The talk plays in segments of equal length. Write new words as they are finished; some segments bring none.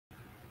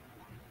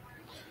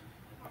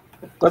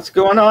What's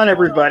going on,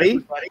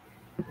 everybody?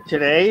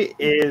 Today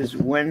is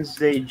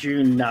Wednesday,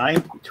 June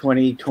 9th,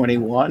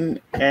 2021,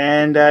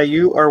 and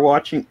you are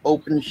watching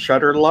Open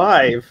Shutter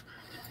Live.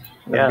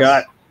 We've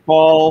got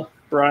Paul,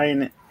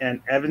 Bryan, and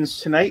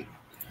Evans tonight.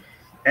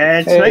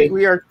 And tonight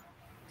we are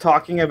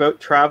talking about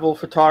travel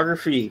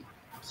photography.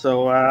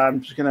 So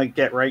I'm just going to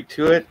get right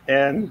to it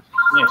and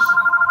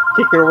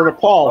kick it over to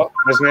Paul.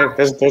 Oh,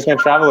 there's my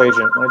travel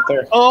agent right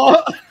there.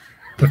 Oh!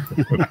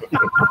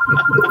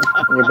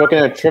 You're booking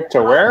a trip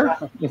to where?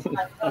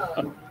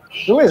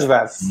 Who is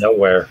that?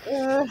 Nowhere.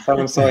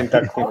 Someone selling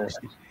duck cleaners.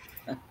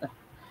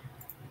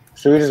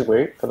 Should we just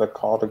wait for the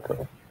call to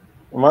go?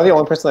 Am I the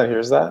only person that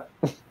hears that?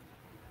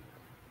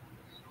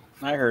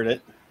 I heard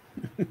it.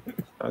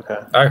 Okay.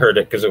 I heard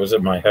it because it was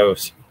at my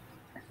house.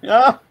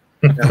 Yeah.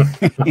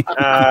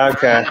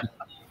 Okay.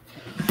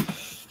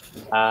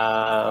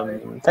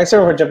 Thanks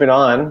everyone for jumping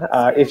on.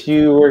 If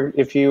you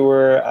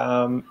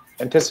were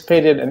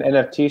anticipated an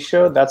NFT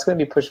show, that's going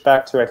to be pushed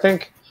back to, I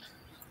think,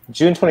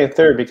 June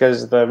 23rd,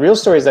 because the real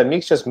story is that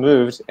Meeks just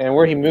moved, and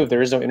where he moved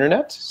there is no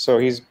internet. So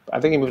I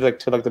think he moved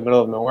to the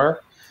middle of nowhere.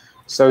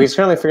 So he's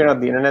currently figuring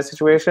out the internet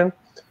situation.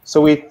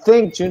 So we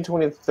think June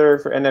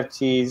 23rd for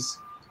NFTs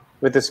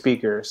with the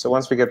speaker. So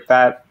once we get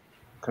that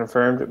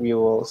confirmed, we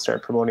will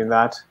start promoting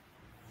that.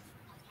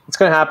 It's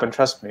going to happen,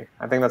 trust me.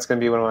 I think that's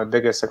going to be one of my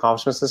biggest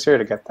accomplishments this year,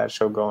 to get that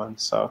show going.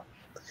 So,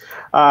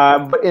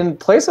 but in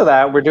place of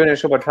that, we're doing a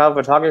show about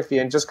travel photography,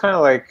 and just kind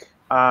of like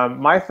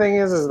my thing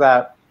is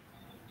that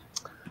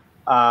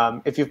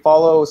if you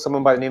follow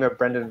someone by the name of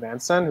Brendan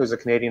Vanson, who's a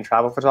Canadian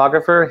travel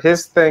photographer,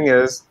 his thing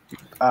is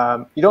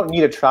you don't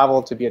need to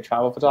travel to be a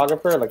travel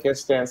photographer. Like, his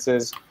stance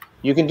is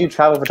you can do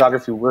travel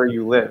photography where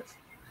you live,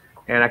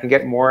 and I can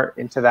get more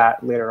into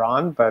that later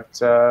on. But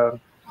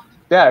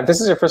yeah, if this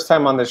is your first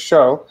time on this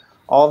show,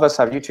 all of us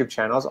have YouTube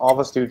channels. All of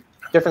us do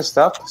different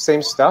stuff,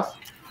 same stuff: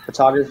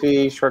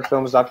 photography, short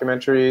films,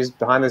 documentaries,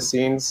 behind the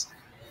scenes,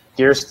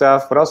 gear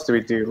stuff. What else do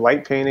we do?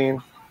 Light painting.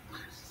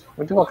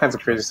 We do all kinds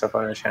of crazy stuff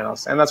on our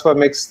channels, and that's what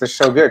makes the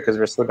show good, because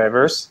we're so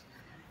diverse.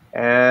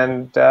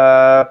 And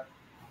yeah,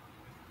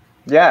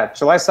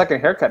 July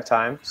 2nd, haircut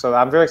time. So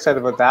I'm very excited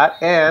about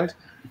that. And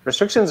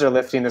restrictions are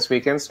lifting this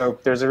weekend, so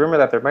there's a rumor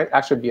that there might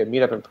actually be a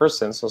meetup in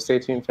person. So stay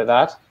tuned for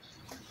that.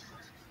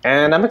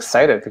 And I'm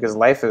excited because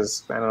life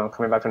is, I don't know,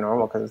 coming back to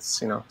normal, because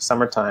it's,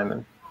 summertime,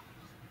 and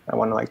I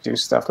want to do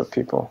stuff with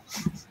people.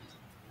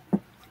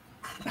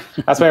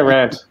 That's my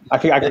rant. I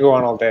could go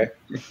on all day.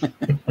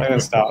 I'm gonna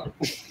stop.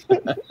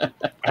 I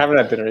haven't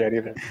had dinner yet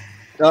either.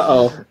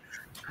 Uh-oh.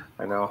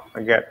 I know.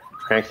 I get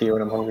cranky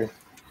when I'm hungry.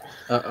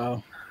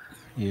 Uh-oh.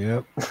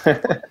 Yep.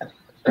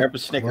 Grab a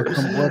Snickers.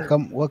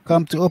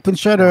 Welcome to Open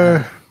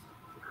Shutter.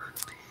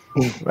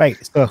 Right.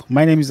 So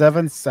my name is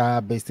Evans,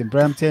 based in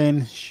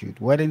Brampton.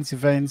 Shoot weddings,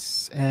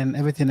 events, and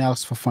everything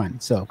else for fun.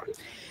 So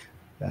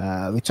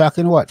we're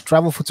talking what?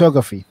 Travel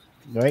photography,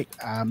 right?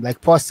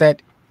 Like Paul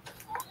said,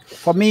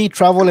 for me,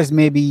 travel is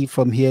maybe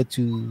from here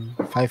to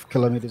 5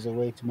 kilometers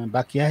away to my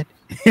backyard.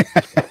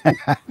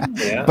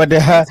 Yeah, but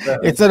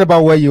it's not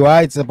about where you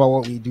are, it's about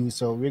what we do.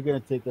 So we're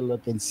going to take a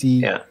look and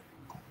see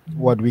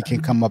what we can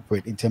come up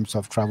with in terms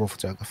of travel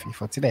photography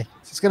for today.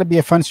 So it's going to be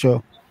a fun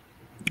show.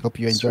 Hope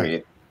you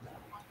enjoy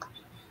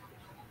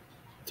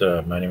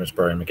it. My name is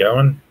Bryan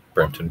McGowan,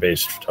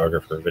 Brampton-based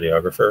photographer,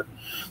 videographer,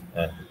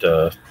 and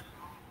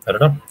I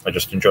don't know, I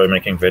just enjoy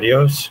making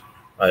videos.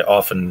 I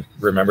often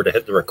remember to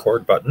hit the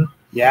record button.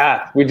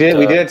 Yeah, we did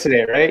it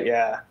today, right?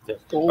 Yeah.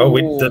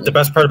 Oh, the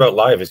best part about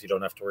live is you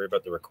don't have to worry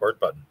about the record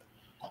button.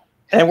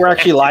 And we're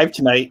actually live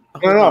tonight.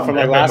 No, from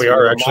we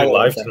are actually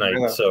live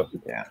tonight. So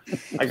yeah.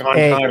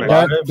 Hey,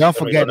 don't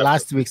forget,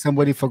 last week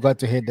somebody forgot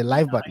to hit the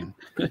live button.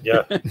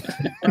 Yeah.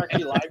 We're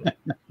actually live.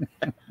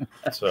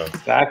 So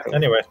exactly.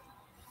 Anyway,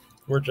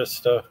 we're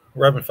just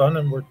we're having fun,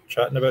 and we're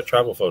chatting about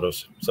travel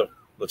photos. So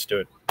let's do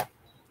it.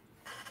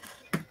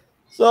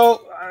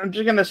 So I'm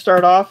just going to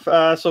start off.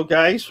 So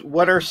guys,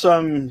 what are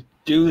some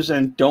do's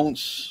and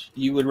don'ts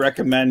you would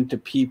recommend to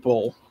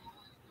people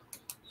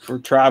for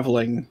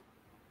traveling?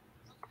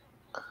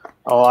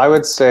 Oh, I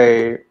would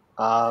say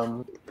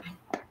know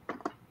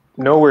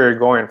where you're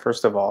going,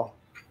 first of all,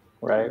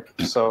 right?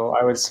 So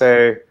I would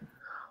say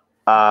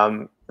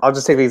I'll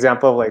just take the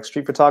example of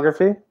street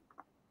photography,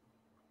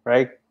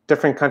 right?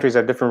 Different countries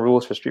have different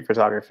rules for street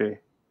photography.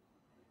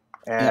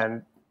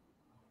 And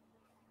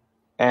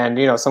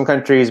some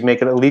countries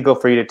make it illegal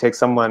for you to take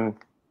someone's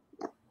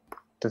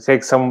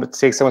picture on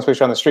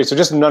the street. So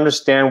just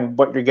understand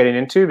what you're getting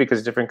into,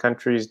 because different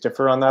countries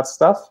differ on that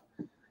stuff.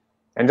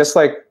 And just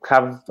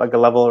have a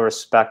level of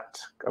respect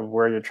of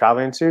where you're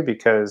traveling to,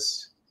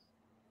 because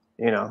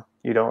there's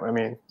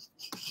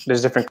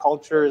different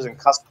cultures and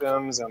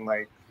customs and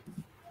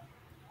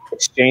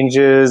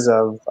exchanges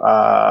of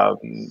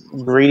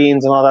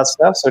greetings and all that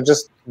stuff. So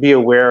just be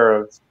aware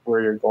of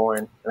where you're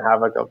going and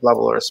have a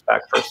level of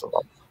respect, first of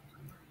all.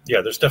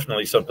 Yeah, there's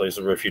definitely some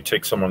places where if you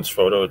take someone's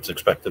photo, it's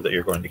expected that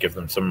you're going to give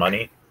them some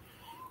money.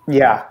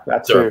 Yeah,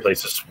 that's true. There are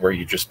places where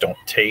you just don't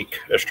take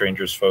a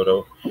stranger's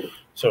photo.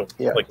 So,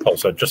 like Paul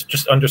said,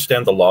 just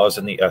understand the laws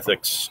and the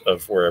ethics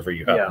of wherever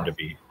you happen to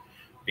be,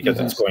 because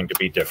it's going to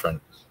be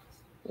different.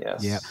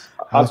 Yes. Yeah.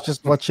 I was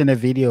just watching a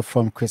video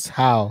from Chris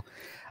Howe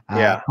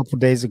a couple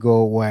days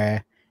ago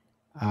where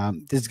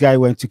this guy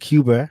went to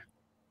Cuba.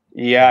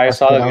 Yeah, I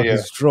saw the video.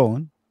 His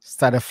drone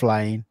started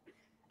flying,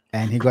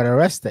 and he got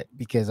arrested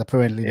because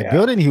apparently the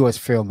building he was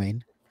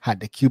filming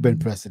had the Cuban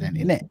president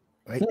in it.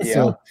 Right,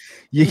 so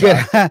you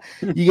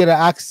gotta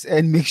ask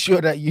and make sure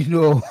that you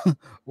know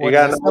what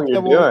is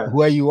acceptable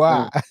where you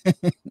are.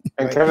 And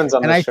right? Kevin's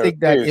on the show. I think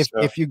that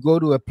if you go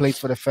to a place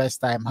for the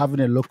first time, having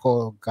a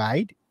local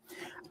guide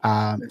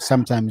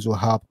sometimes will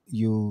help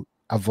you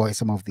avoid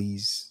some of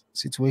these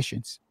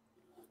situations.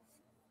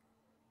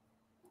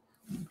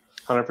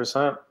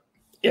 100%.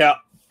 Yeah.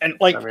 And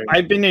like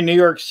I've been in New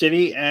York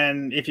City,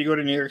 and if you go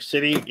to New York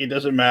City, it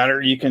doesn't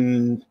matter. You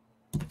can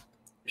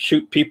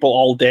shoot people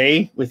all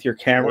day with your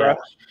camera,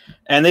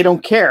 and they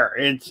don't care.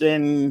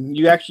 And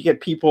you actually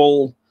get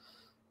people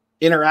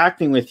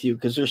interacting with you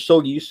because they're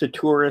so used to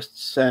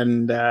tourists.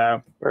 And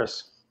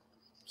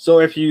so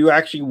if you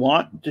actually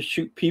want to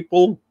shoot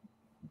people,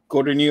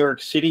 go to New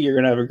York City. You're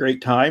gonna have a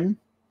great time.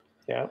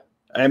 Yeah,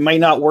 it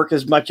might not work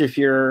as much if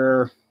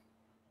you're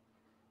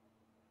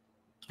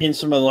in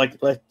some of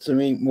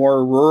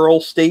more rural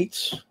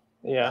states.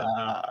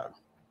 Yeah,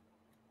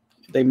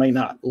 they might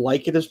not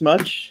like it as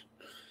much.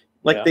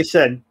 Like they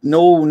said,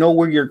 know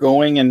where you're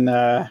going and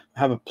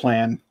have a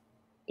plan.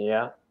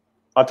 Yeah,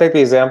 I'll take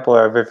the example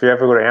of if you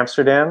ever go to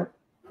Amsterdam,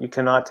 you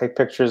cannot take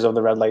pictures of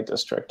the red light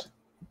district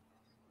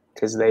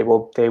because they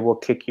will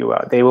kick you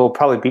out. They will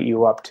probably beat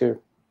you up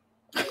too.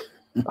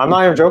 I'm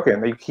not even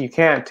joking. You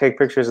can't take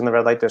pictures in the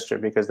red light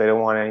district because they don't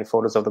want any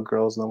photos of the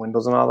girls in the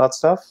windows and all that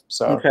stuff.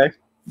 So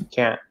you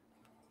can't.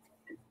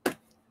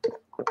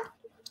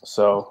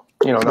 So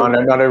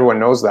not everyone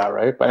knows that,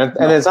 right? But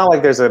and it's not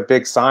like there's a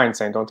big sign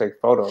saying don't take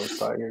photos,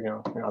 but you're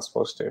not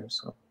supposed to.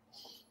 So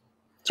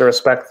it's a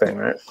respect thing,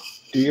 right?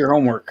 Do your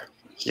homework.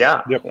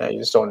 Yeah. Yep. Yeah. You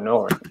just don't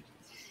know it.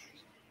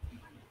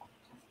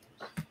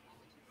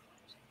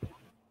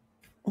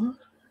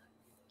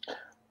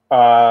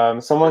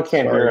 Someone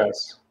can't hear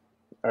us.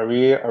 Are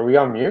we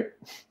on mute?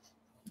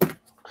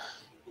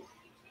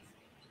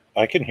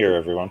 I can hear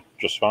everyone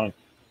just fine.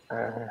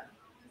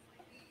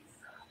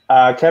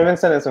 Kevin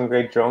sent in some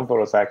great drone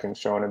photos I can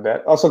show in a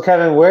bit. Also,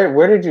 Kevin,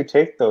 where did you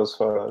take those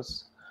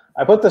photos?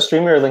 I put the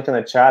streamer link in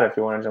the chat if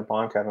you want to jump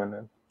on, Kevin,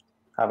 and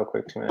have a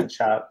quick 2-minute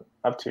chat.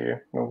 Up to you.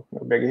 No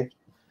biggie.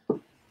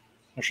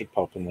 I should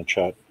pop in the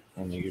chat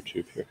on the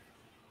YouTube here.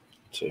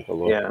 Say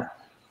hello. Yeah.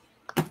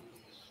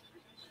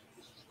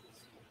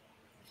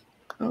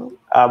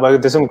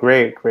 But there's some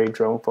great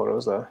drone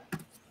photos though.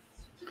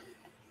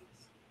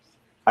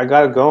 I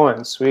got it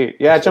going. Sweet.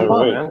 Yeah, jump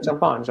on, man.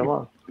 Jump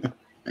on.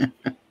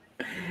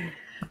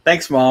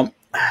 Thanks, Mom.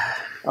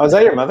 Oh, is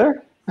that your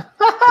mother?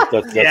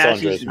 That's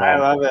Andre's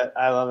mom.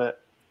 I love it.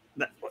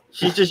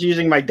 She's just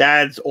using my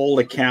dad's old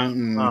account.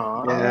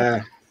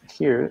 And,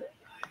 cute.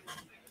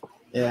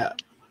 Yeah.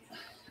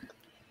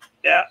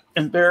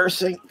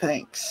 Embarrassing.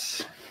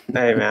 Thanks.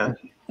 Hey, man.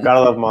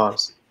 Gotta love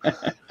moms.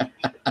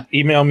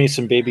 Email me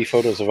some baby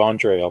photos of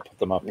Andre. I'll put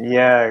them up.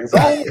 Yeah,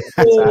 exactly.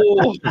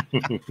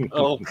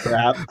 Oh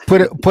crap!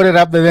 Put it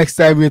up the next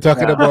time we're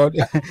talking about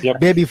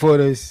baby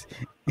photos.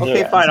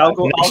 Okay, fine. I'll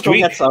go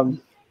get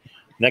some.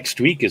 Next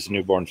week is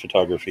newborn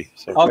photography.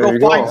 So I'll go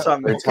find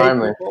some. Very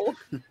timely.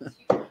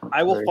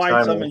 I will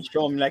find some and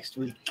show them next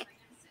week.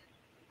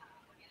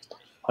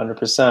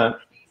 100%.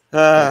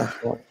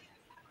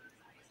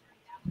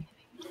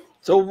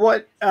 So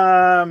what?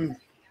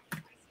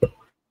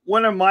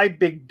 One of my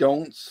big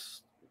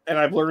don'ts, and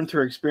I've learned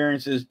through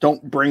experience, is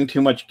don't bring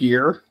too much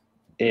gear.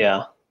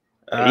 Yeah.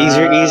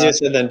 Easier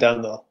said than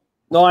done, though.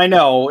 No, I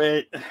know.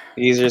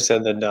 Easier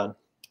said than done.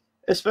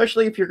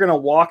 Especially if you're going to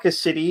walk a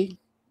city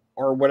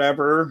or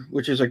whatever,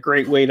 which is a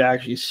great way to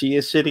actually see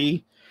a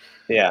city.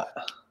 Yeah.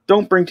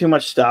 Don't bring too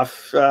much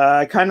stuff.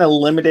 Kind of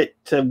limit it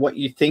to what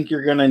you think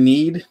you're going to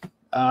need.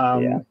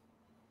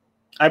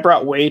 I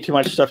brought way too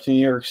much stuff to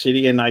New York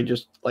City, and I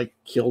just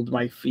killed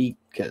my feet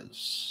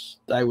because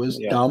I was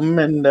dumb,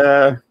 and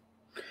I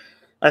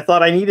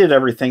thought I needed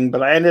everything,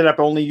 but I ended up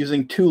only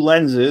using 2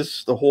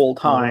 lenses the whole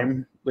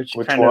time. Which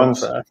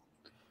ones?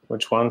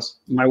 Which ones?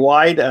 My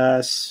wide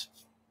 16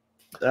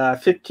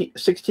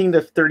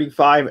 to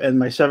 35 and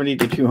my 70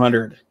 to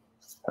 200.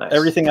 Nice.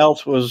 Everything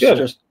else was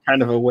just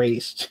kind of a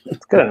waste.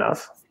 It's good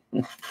enough.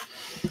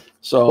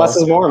 So less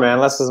is more, man.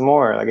 Less is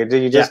more.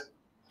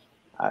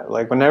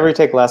 Whenever you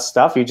take less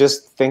stuff, you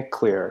just think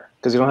clear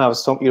because you don't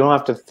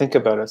have to think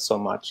about it so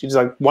much. You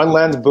just one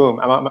lens,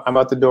 boom, I'm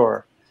out the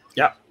door.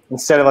 Yeah.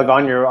 Instead of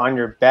on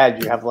your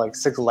bed, you have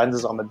 6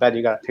 lenses on the bed.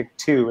 You got to pick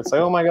 2. It's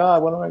oh my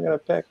god, what am I gonna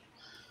pick?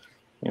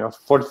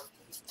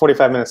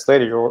 45 minutes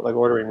later, you're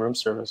ordering room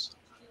service.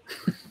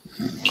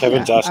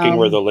 Kevin's asking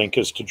where the link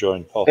is to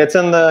join, Paul. It's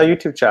in the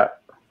YouTube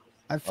chat.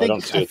 I think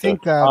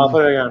I'll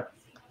put it again.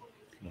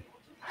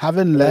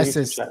 Having less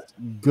is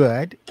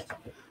good,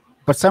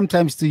 but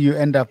sometimes you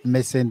end up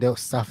missing the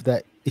stuff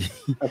that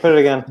I put it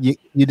again.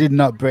 You did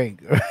not break,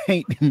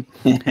 right?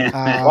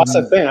 That's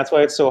the thing. That's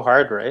why it's so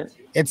hard, right?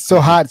 It's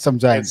so hard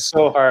sometimes. It's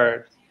so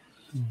hard.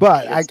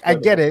 But I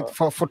get it.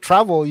 For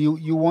travel,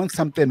 you want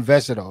something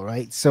versatile,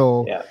 right?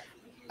 So yeah.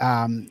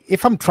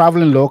 If I'm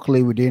traveling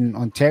locally within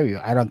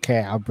Ontario, I don't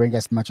care. I'll bring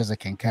as much as I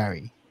can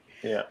carry.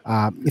 Yeah.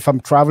 If I'm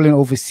traveling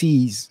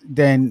overseas,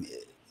 then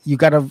you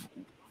gotta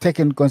take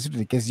into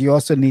consideration because you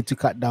also need to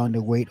cut down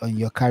the weight on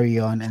your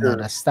carry-on and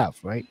other stuff,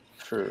 right?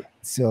 True.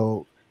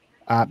 So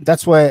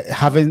that's why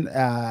having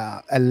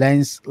a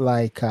lens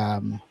like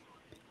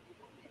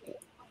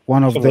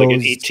one of something those like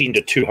an 18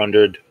 to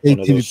 200,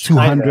 18 to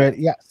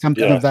 200,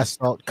 something Yeah. of that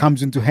sort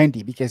comes into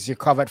handy because you're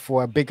covered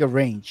for a bigger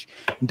range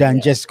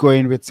than just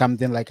going with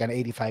something like an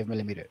 85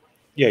 millimeter.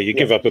 Yeah, you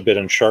give up a bit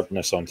in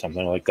sharpness on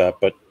something like that,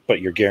 but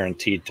you're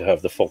guaranteed to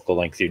have the focal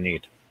length you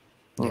need.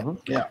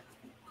 Yeah.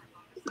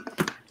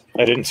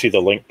 I didn't see the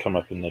link come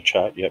up in the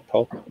chat yet,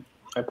 Paul.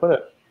 I put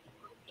it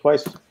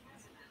twice.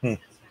 Hmm.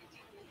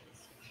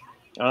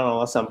 I don't know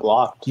unless I'm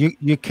blocked.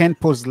 You can't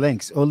post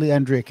links. Only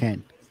Andrea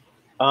can.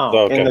 Oh,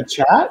 Okay. in the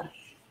chat?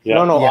 Yeah.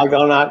 No, Yeah. I'll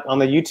go not on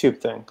the YouTube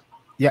thing.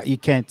 Yeah, you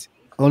can't.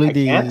 Only I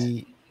the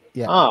can't?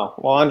 yeah. Oh,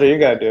 well, Andre, you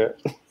gotta do it.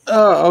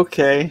 Oh,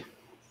 okay.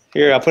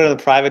 Here, I'll put it in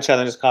the private chat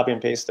and just copy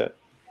and paste it.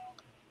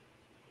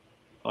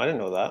 Oh, I didn't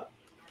know that.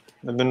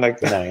 I've been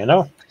like, Now you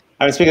know.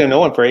 I've been speaking to no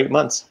one for 8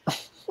 months.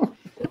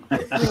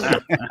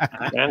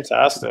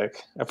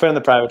 Fantastic. I put it in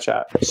the private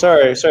chat.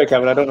 Sorry,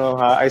 Kevin.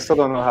 I still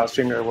don't know how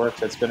StreamYard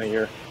works. It's been a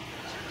year.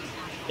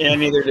 Yeah,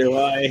 neither do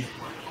I.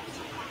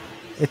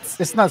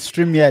 It's not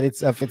StreamYard. It's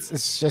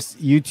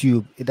just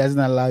YouTube. It doesn't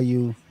allow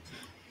you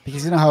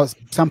because you know how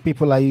some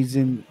people are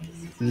using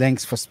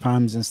links for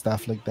spams and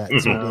stuff like that.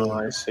 So Oh,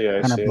 I see.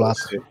 I kind of see. block.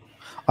 I see.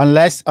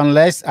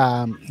 Unless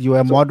you are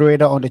a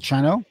moderator on the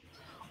channel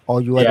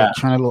or you are the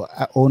channel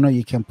owner,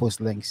 you can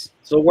post links.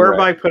 So where am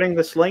I putting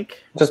this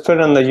link? Just put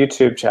it in the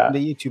YouTube chat. The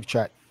YouTube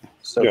chat.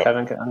 So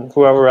Kevin can,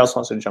 whoever else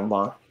wants to jump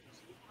on.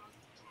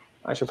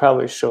 I should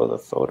probably show the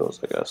photos,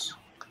 I guess.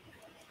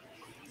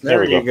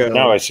 There you go.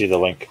 Now I see the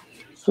link.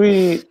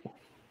 Sweet.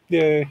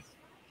 Yay.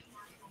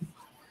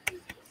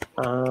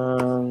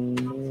 Let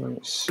me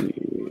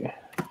see.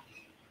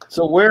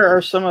 So where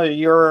are some of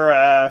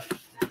your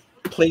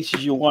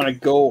places you want to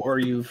go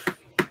or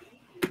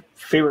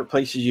favorite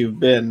places you've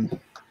been?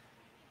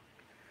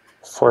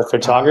 For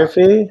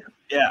photography?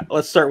 Yeah,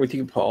 let's start with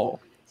you, Paul.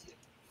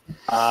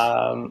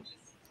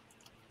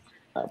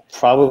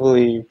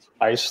 Probably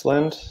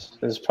Iceland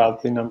is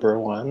probably number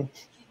one.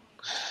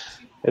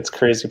 It's a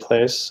crazy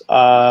place.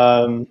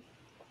 I'll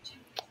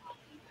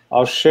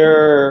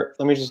share.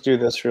 Let me just do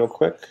this real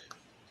quick.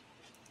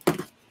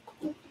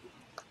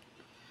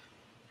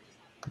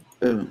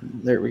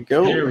 Boom. There we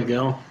go. There we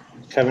go.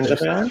 Kevin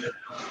jumping on?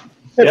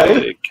 Hey,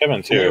 yeah,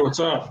 Kevin's here. Hey, what's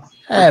up?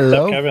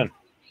 Hello, What's up, Kevin.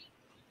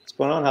 What's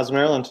going on? How's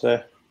Maryland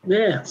today?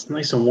 Yeah, it's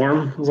nice and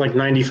warm. It was like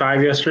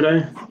 95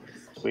 yesterday.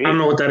 Sweet. I don't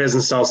know what that is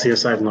in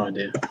Celsius. I have no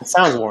idea. It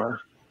sounds warm.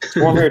 It's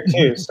warm here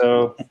too,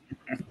 so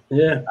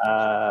Yeah.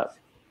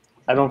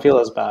 I don't feel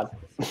as bad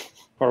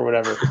or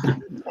whatever.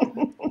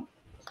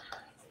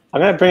 I'm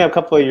going to bring up a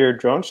couple of your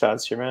drone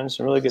shots here, man.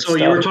 Some really good So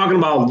stuff. you were talking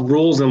about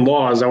rules and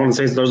laws. I want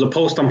to say there's a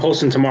post I'm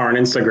posting tomorrow on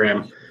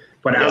Instagram.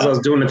 But as I was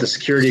doing it, the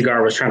security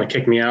guard was trying to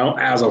kick me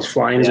out as I was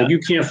flying. He's like, "You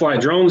can't fly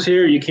drones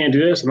here. You can't do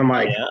this." And I'm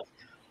like,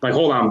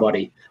 hold on,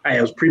 buddy. I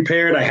was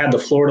prepared. I had the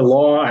Florida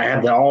law. I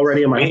had that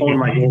already on my phone. I'm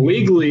like, well,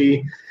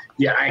 legally,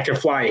 yeah, I can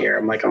fly here.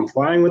 I'm like, I'm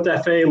flying with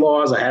the FAA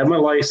laws. I have my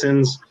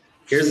license.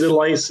 Here's the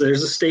license.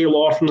 There's a state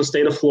law from the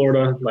state of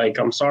Florida. Like,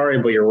 I'm sorry,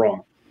 but you're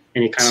wrong.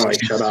 And he kind of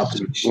like shut up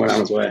and went on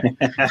his way.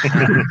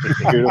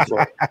 Beautiful.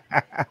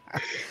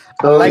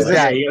 I like Yeah,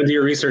 that. you gotta do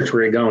your research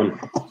where you're going.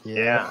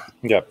 Yeah.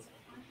 Yep.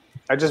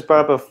 I just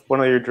brought up one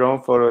of your drone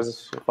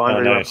photos. If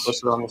Andre, you want to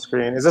post it on the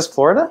screen. Is this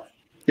Florida?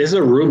 This is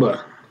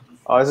Aruba.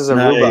 Oh, this is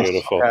Aruba.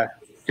 Beautiful. Okay.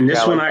 And this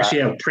Yeah, I one like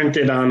actually have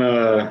printed on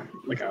a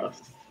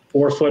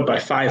 4 foot by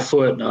 5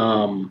 foot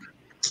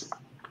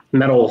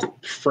metal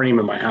frame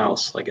in my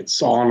house. Like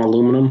it's all on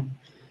aluminum.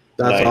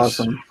 That's Nice.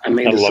 awesome. I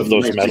made I this love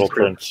those nice metal piece of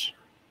print. prints.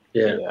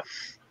 Yeah.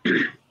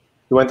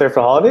 You went there for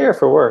holiday or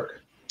for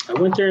work? I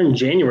went there in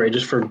January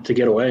just to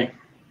get away.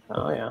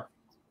 Oh yeah.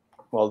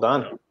 Well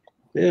done.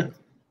 Yeah.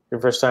 Your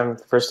first time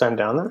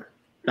down there?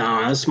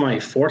 Nah, this is my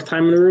 4th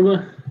time in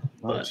Aruba.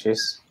 Oh But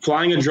jeez.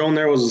 flying a drone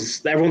there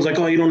was everyone's like,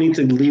 oh, you don't need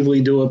to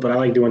legally do it, but I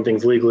like doing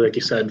things legally, like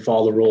you said,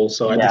 follow the rules.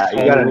 So I Yeah, just you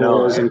followed gotta the know,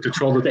 rules right? and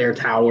controlled the air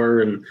tower,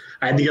 and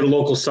I had to get a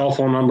local cell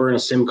phone number and a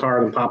SIM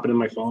card and pop it in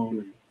my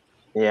phone.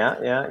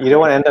 Yeah. You don't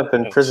want to end up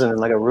in prison in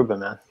like Aruba,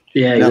 man.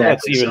 Yeah, No, exactly.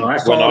 that's even So I when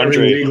followed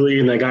everything Andre- legally,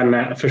 and I got an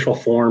official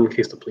form in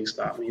case the police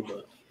stop me.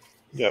 But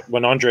Yeah,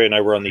 when Andre and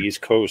I were on the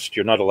East Coast,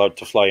 you're not allowed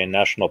to fly in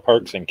national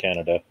parks in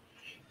Canada.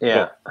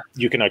 Yeah.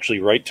 You can actually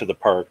write to the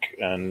park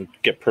and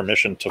get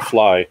permission to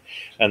fly,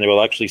 and they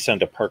will actually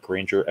send a park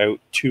ranger out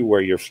to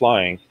where you're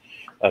flying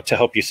to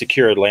help you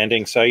secure a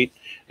landing site.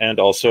 And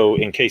also,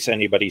 in case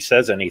anybody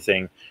says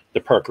anything,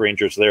 the park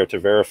ranger's there to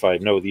verify,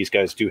 no, these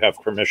guys do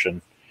have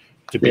permission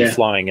to be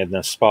flying in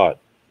this spot.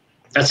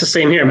 That's the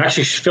same here. I'm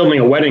actually filming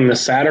a wedding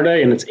this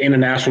Saturday, and it's in a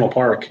national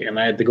park, and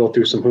I had to go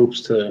through some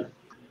hoops to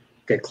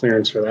get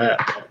clearance for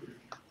that.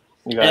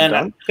 You got it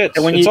done?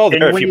 It's all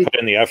there if you put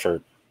in the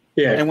effort.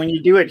 Yeah. And when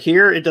you do it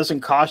here, it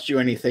doesn't cost you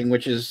anything,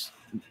 which is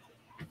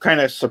kind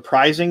of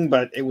surprising,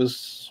 but it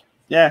was,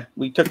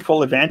 we took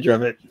full advantage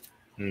of it.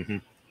 Mm-hmm.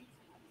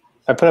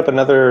 I put up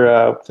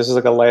another, this is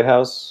like a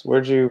lighthouse.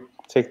 Where'd you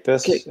take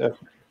this?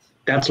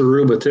 That's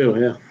Aruba too,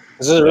 yeah.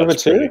 This is Aruba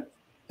too? Great.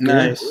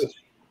 Nice.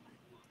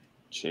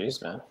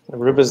 Jeez, man.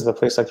 Aruba's the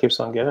place that keeps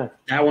on giving.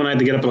 That one I had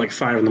to get up at like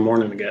 5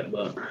 a.m. to get,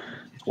 but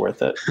It's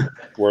worth it.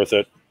 Worth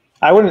it.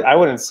 I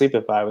wouldn't sleep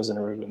if I was in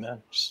Aruba,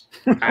 man.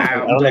 I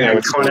don't think I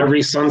would caught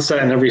every sunset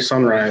and every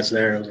sunrise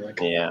there. I was like,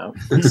 yeah,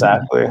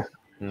 exactly.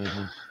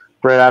 Mm-hmm.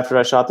 Right after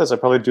I shot this, I'd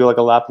probably do like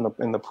a lap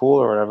in the pool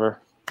or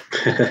whatever.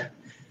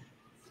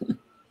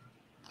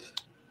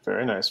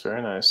 Very nice,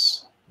 very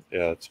nice.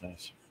 Yeah, that's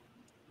nice.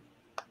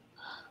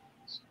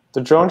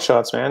 The drone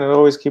shots, man, it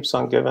always keeps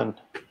on giving.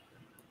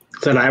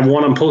 Said I have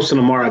one I'm posting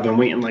tomorrow. I've been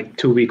waiting like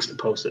 2 weeks to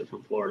post it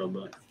from Florida,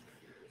 but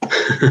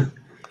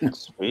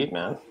Sweet,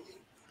 man.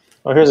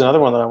 Oh, here's another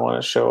one that I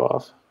want to show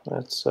off.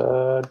 Let's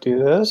do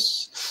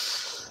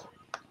this.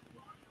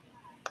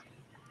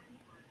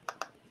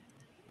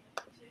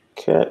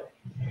 Okay,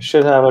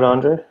 should have it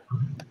under.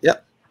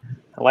 Yep.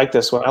 I like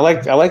this one. I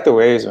like the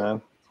waves,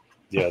 man.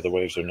 Yeah, the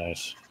waves are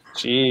nice.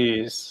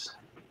 Jeez.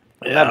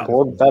 Yeah.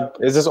 That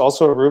is this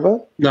also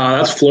Aruba? no,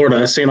 that's Florida.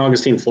 That's St.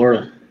 Augustine,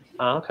 Florida.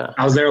 Oh, okay.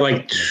 I was there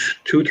like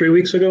 2-3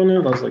 weeks ago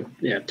now. I was like,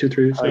 2-3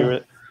 weeks Oh, you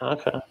ago. were,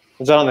 okay.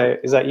 Is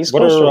that East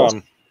What Coast? or are West?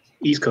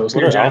 East Coast.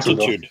 what near are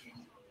Jacksonville. altitude?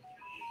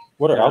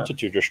 What are Yeah.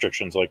 altitude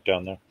restrictions like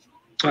down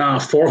there?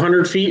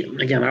 400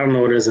 feet. Again, I don't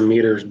know what it is in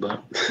meters,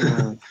 but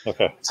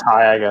Okay. It's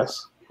high, I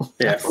guess.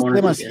 yeah, They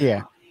 400 must, feet.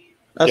 yeah,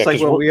 That's Yeah, like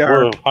 'cause what we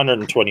we're are.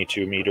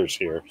 122 meters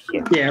here. So.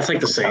 Yeah, it's like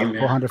the same.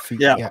 Yeah. 400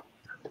 feet. Yeah. Yeah,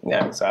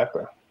 Yeah,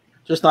 exactly.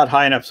 Just not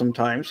high enough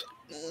sometimes.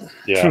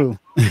 Yeah. true.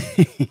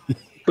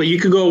 But you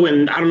could go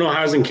in, I don't know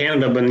how it's in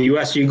Canada, but in the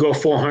US, you go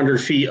 400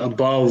 feet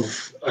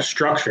above a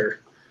structure.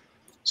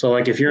 So,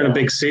 like, if you're in a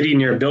big city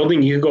near a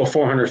building, you can go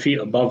 400 feet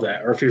above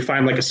that. Or if you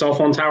find, like, a cell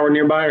phone tower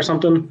nearby or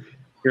something,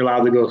 you're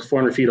allowed to go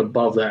 400 feet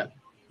above that.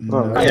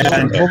 No,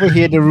 Yeah. over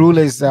here, the rule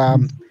is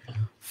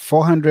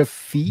 400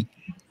 feet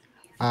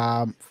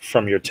From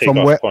your from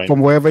takeoff point. from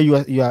wherever you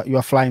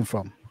are flying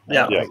from.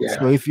 Yeah. Yeah. Yeah.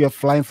 So if you're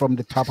flying from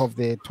the top of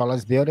the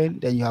tallest building,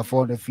 then you have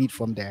 400 feet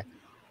from there.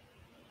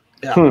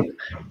 Yeah.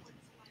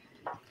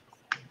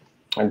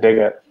 I dig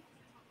it.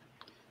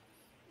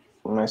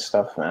 Nice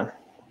stuff, man.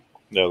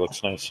 Yeah, it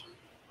looks nice.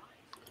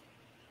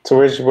 So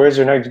where's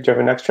your next? Do you have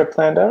a next trip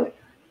planned out?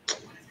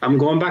 I'm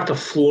going back to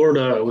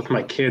Florida with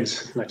my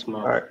kids next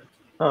month. All right.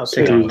 Oh, Taking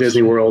sweet. them to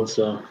Disney World,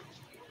 so.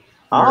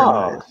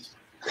 Oh,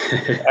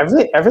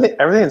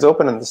 everything's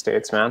open in the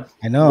States, man.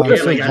 I know.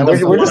 Yeah, like, I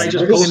we're just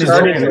just posted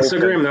starting on to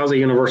Instagram. That was at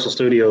Universal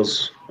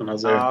Studios when I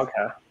was there. Oh,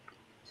 okay.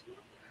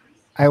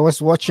 I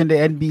was watching the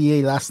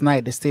NBA last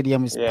night. The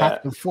stadium is Yeah,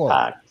 packed and full.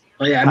 packed.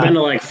 Oh, yeah, I've been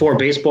to like 4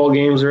 baseball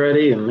games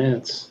already, and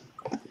man,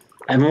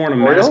 I haven't worn a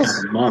mask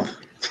Orioles? in a month.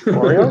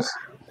 Orioles?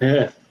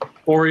 Yeah,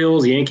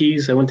 Orioles,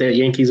 Yankees. I went to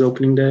Yankees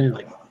opening day.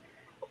 Like,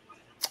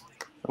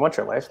 I want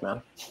your life,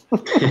 man.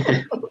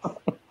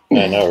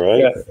 I know, right?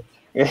 Yeah.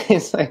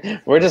 It's like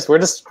we're just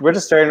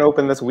starting to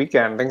open this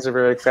weekend. Things are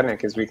very exciting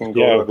because we can go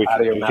Yeah, to the we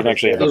patio. can and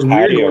actually it have was a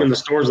weird patio. going in the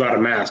stores without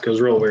a mask. It was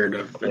real weird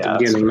at the Yeah,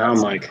 beginning. Now I'm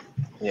that's- like,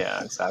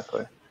 Yeah,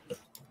 exactly.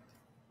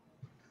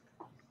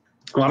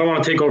 well, I don't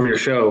want to take over your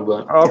show,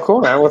 but Oh, cool,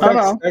 man. Well,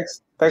 Hello.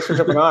 thanks for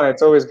jumping on.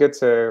 It's always good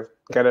to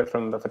get it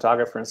from the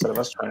photographer instead of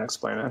us trying to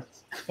explain it.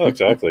 Oh,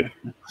 exactly.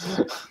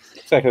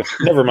 Exactly.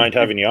 Never mind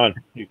having you on.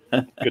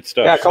 Good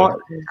stuff. Yeah, So,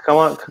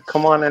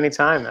 come on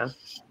anytime, man.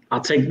 I'll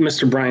take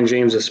Mr. Brian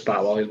James's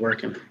spot while he's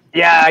working.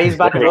 Yeah, he's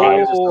back in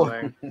Oh.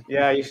 Vegas.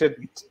 Yeah, you should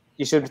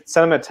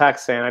send him a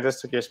text saying I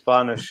just took your spot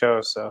on the show.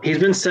 So He's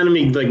been sending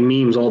me like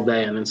memes all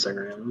day on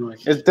Instagram. I'm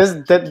like,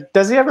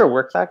 does he ever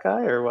work that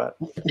guy or what?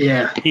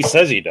 yeah, He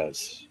says he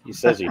does. He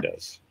says he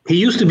does. he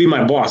used to be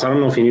my boss. I don't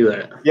know if you knew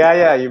that.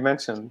 Yeah, you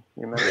mentioned.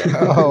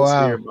 Oh,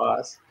 wow. Your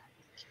boss.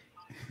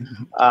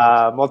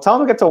 Well, tell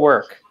him to get to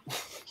work.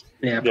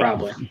 Yeah, Yeah.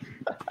 probably.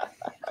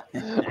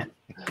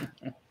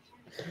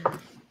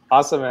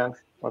 Awesome, man.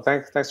 Well,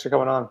 thanks for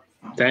coming on.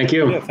 Thank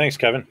you. Yeah, thanks,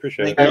 Kevin.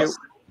 Appreciate Thank it. you.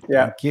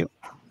 Yeah. Thank you.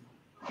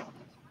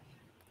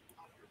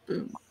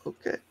 Boom.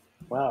 Okay.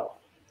 Wow.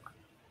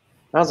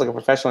 That was like a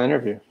professional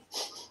interview.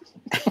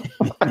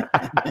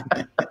 I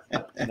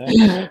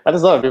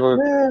just love it.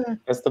 People,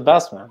 it's the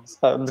best, man.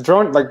 The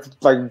drone,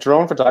 like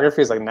drone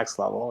photography, is like next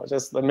level.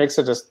 It makes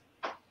it just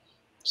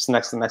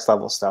next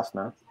level stuff,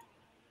 man.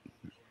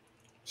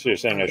 So you're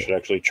saying I should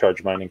actually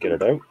charge mine and get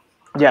it out?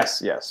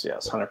 Yes,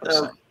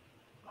 100%,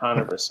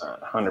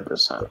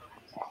 100%.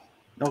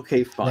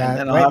 Okay, fine. Yeah,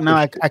 Then I'll right have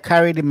now to- I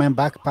carry it in my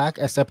backpack,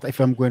 except if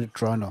I'm going to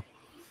Toronto.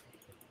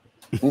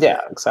 Yeah,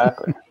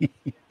 exactly. Because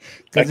in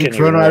can't even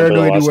Toronto, I don't remember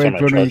know the last anywhere in time I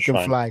Toronto you charged can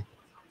mine. fly.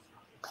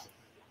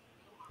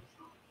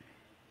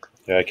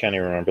 Yeah, I can't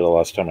even remember the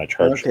last time I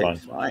charged Okay, mine.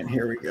 fine.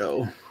 Here we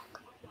go.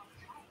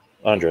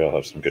 Andre will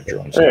have some good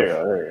drone There you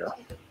stuff. go. There you go.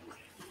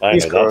 I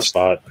East know that Coast.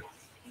 spot.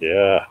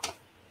 Yeah.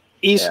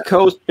 East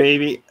Coast,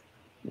 baby.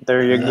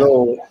 There you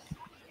go.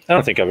 I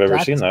don't think I've ever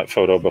seen that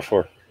photo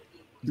before.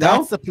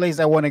 That's the place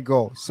I want to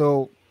go.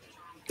 So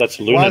that's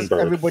Lunenburg. Lunenburg.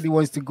 Everybody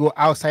wants to go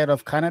outside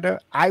of Canada.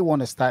 I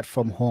want to start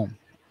from home.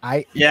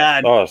 I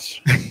love.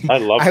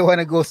 I want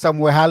to go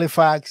somewhere,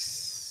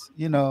 Halifax.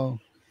 You know,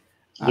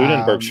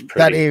 Lunenburg's pretty.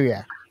 that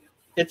area.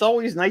 It's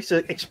always nice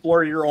to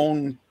explore your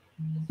own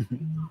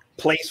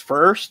place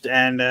first,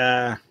 and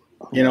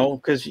you know,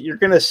 because you're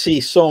gonna see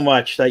so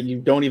much that you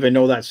don't even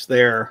know that's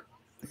there.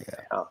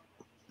 Yeah.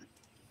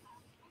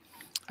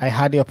 I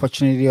had the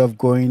opportunity of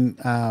going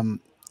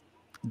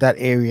that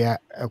area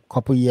a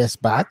couple years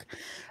back.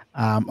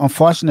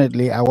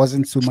 Unfortunately, I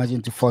wasn't too much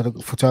into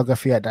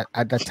photography at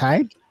that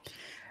time,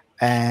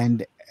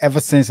 and ever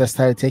since I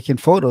started taking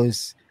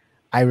photos,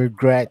 I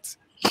regret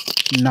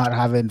not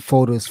having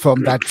photos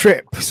from that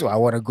trip. So I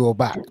want to go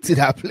back to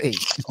that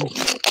place. I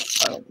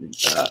don't think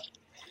that.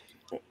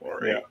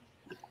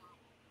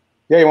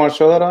 Yeah, you want to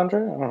show that,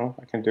 Andre? I don't know.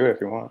 I can do it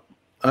if you want.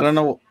 I don't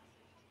know.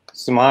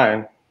 It's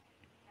mine.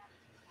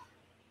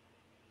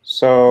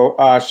 So,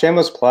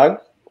 shameless plug.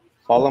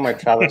 Follow my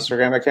travel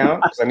Instagram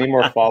account because I need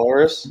more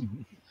followers.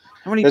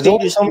 How many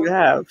pages do you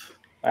have?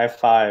 I have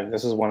 5.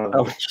 This is one of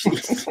them.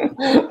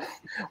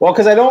 Well,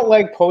 because I don't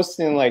like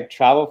posting like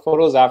travel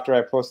photos after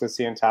I post the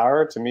CN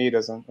Tower. To me, it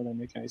doesn't really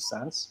make any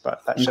sense.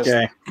 But that's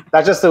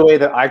just the way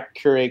that I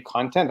curate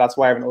content. That's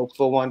why I have an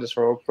Oakville one just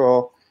for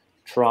Oakville,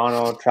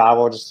 Toronto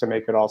travel, just to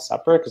make it all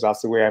separate. Because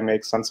that's the way I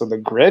make sense of the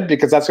grid.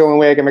 Because that's the only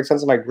way I can make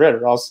sense of my grid,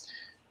 or else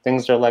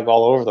things are like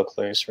all over the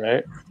place,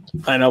 right?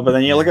 I know, but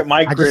then you look at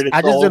my grid.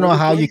 I just don't know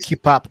how you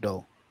keep up,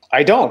 though.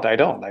 I don't.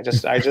 I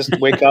just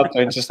wake up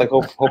and just like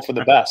hope for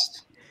the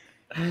best.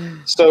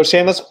 So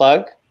shameless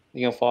plug.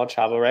 You can follow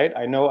Travel Right.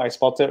 I know I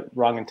spelled it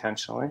wrong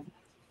intentionally.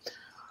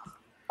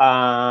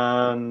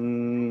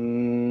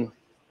 And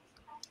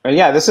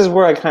yeah, this is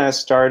where I kind of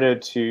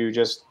started to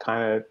just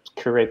kind of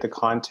curate the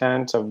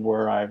content of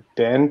where I've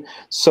been.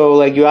 So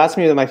like you asked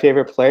me my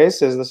favorite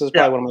place is, this is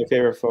probably one of my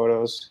favorite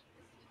photos.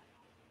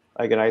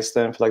 Like in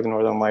Iceland for like the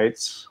Northern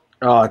Lights.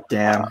 Oh,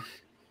 damn.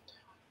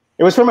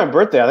 It was for my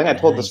birthday. I think I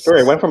told the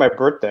story. I went for my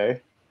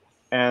birthday,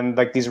 and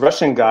like these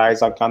Russian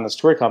guys like on the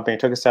tour company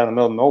took us down in the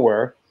middle of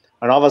nowhere,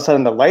 and all of a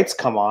sudden the lights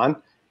come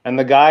on, and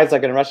the guys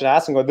like in Russian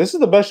accent go, "This is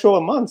the best show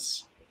in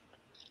months."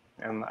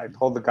 And I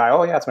told the guy,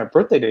 "Oh yeah, it's my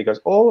birthday day." He goes,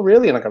 "Oh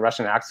really?" In like a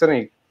Russian accent,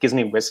 and he gives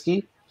me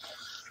whiskey.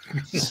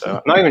 So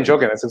I'm not even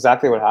joking. That's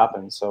exactly what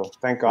happened. So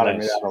thank God I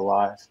made that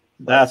alive.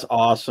 That's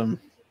awesome.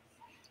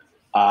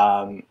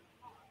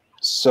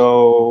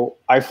 So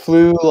I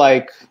flew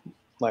like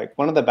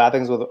one of the bad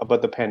things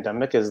about the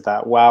pandemic is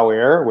that WoW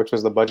Air, which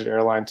was the budget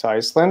airline to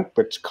Iceland,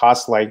 which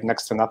cost like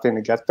next to nothing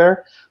to get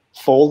there,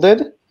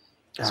 folded.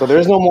 So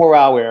there's no more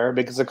WoW Air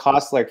because it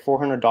costs like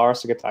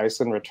 $400 to get to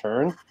Iceland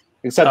return.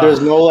 Except there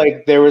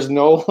was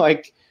no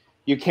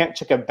you can't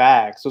check a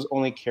bag, so it's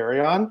only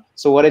carry-on.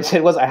 So what I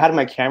did was I had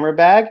my camera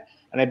bag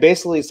and I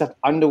basically stuffed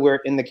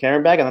underwear in the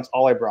camera bag, and that's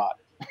all I brought.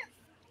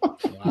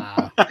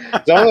 Wow.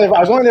 So I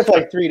was only there for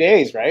like 3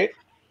 days, right?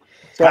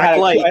 So I had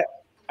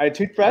a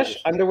toothbrush,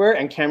 underwear,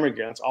 and camera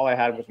gear. That's all I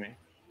had with me.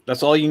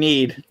 That's all you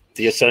need.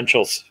 The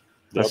essentials.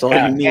 That's all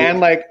you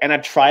need. And a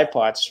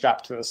tripod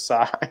strapped to the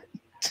side.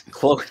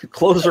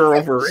 Clothes are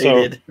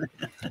overrated.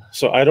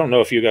 So I don't know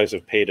if you guys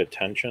have paid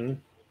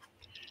attention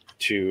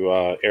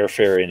to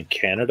airfare in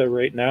Canada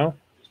right now.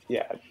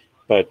 Yeah.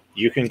 But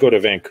you can go to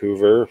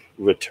Vancouver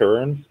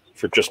return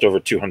for just over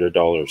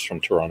 $200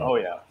 from Toronto. Oh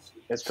yeah.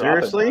 It's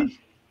seriously?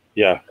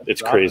 Yeah,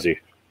 it's crazy.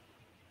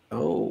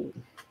 Oh.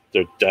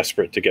 They're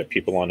desperate to get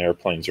people on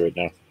airplanes right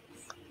now.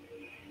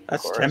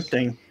 That's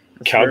tempting.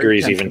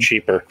 Calgary's even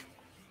cheaper.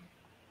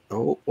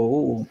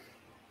 Oh,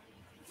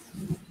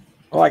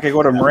 I could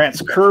go to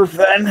Morant's Curve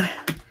then.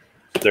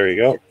 There you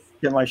go.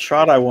 Get my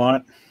shot I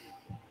want.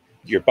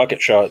 Your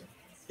bucket shot.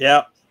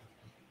 Yeah.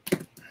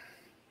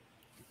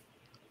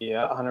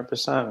 Yeah,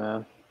 100%,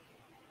 man.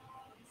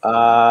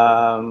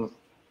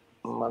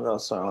 What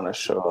else do I want to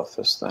show off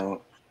this thing?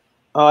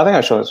 Oh, I think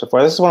I've shown this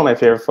before. This is one of my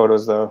favorite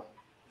photos, though.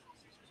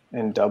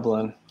 In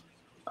Dublin.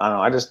 I don't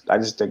know. I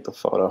just dig the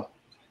photo.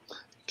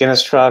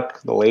 Guinness truck,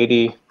 the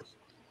lady.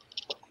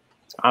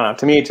 I don't know.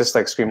 To me, it just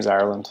like screams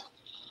Ireland.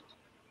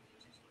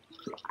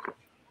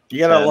 You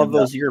gotta love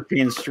those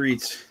European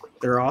streets.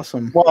 They're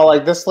awesome. Well,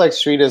 like this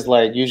street is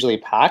like usually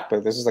packed,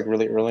 but this is like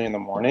really early in the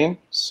morning.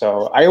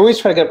 So I always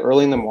try to get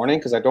early in the morning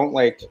because I don't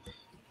like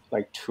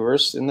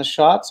tourists in the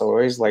shot. So I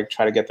always like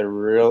try to get there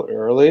real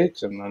early,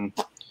 and then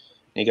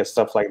you get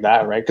stuff like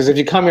that, right? Because if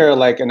you come here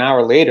like an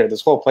hour later,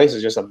 this whole place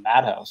is just a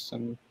madhouse,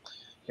 and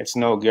it's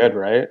no good,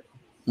 right?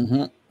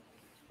 Mm-hmm.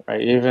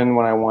 Right. Even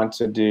when I want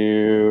to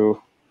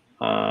do,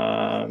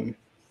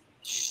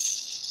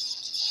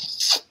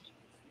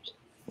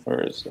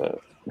 where is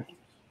it?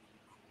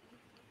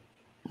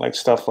 Like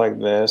stuff like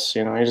this,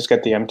 you just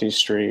get the empty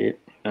street.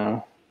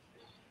 Where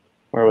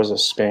was it?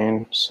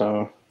 Spain.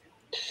 So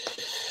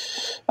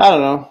I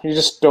don't know. You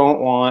just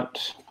don't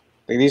want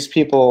these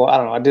people. I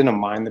don't know. I didn't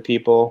mind the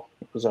people.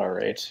 was all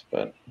right,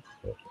 but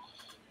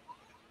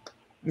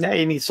yeah,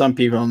 you need some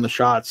people in the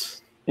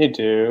shots. You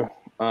do.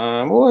 What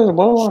I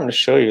wanted to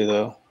show you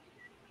though.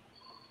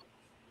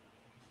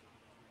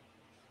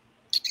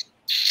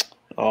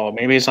 Oh,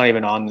 maybe it's not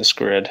even on this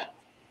grid.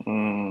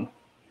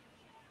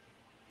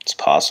 It's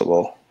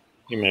possible.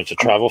 You mean it's a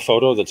travel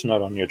photo that's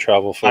not on your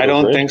travel photo? I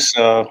don't grid? think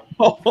so.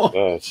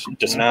 It's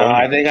disappointing. No,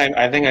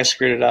 I think I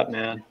screwed it up,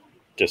 man.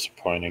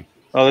 Disappointing.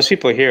 Well, there's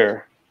people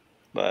here,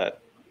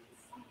 but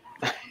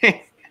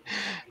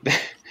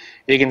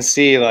you can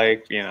see,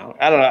 like, you know,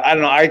 I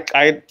don't know.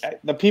 I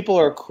the people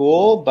are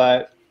cool,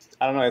 but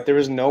I don't know if there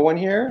was no one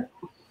here.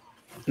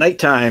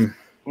 Nighttime.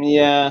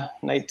 Yeah,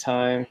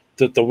 nighttime.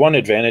 The one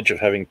advantage of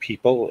having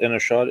people in a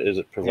shot is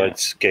it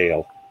provides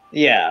scale.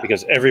 Yeah,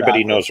 because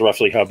everybody knows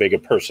roughly how big a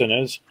person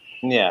is.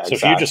 Yeah. So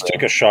if you just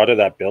took a shot of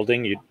that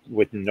building,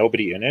 with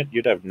nobody in it,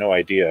 you'd have no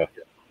idea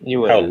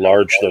you how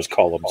large those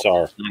columns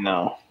are. I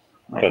know.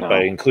 But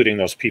by including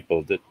those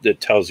people,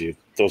 that tells you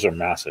those are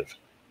massive.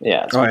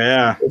 Yeah.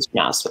 Yeah. It's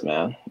massive,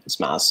 man. It's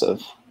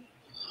massive.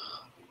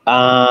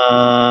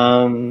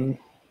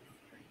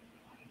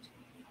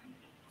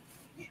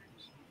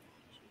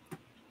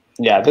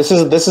 Yeah, this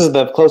is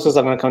the closest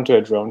I'm going to come to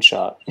a drone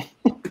shot.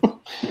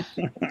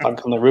 On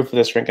the roof of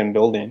this freaking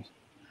building.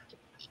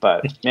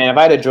 But man, if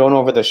I had a drone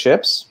over the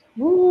ships,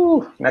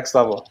 woo, next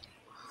level.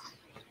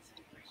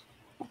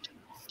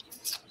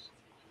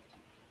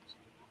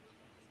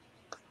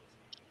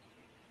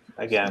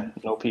 Again,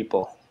 no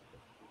people.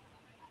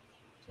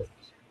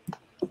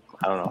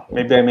 I don't know.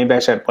 Maybe I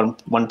should have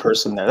one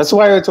person there. That's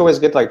why it's always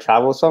good to like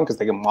travel with someone because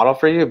they can model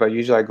for you. But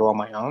usually I go on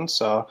my own,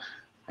 so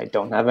I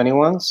don't have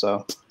anyone.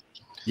 So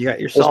you got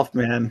yourself,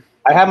 man.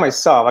 I have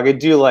myself. I could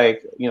do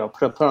like, you know,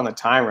 put on the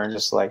timer and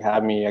just like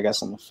have me, I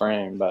guess, in the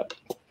frame. But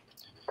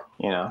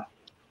you know,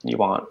 you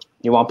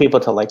want people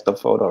to like the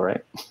photo,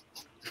 right?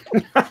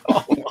 You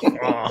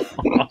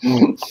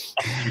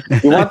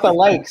want the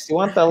likes. You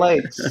want the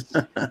likes.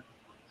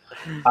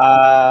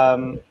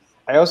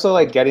 I also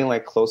like getting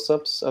like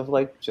close-ups of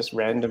like just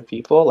random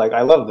people. Like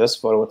I love this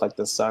photo with like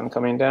the sun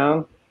coming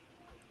down.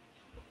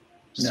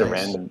 Just nice. A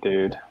random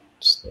dude.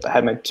 I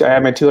had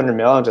my 200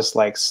 mil and just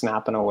like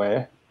snapping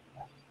away.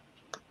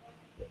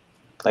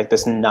 Like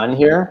this nun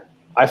here.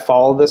 I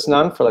followed this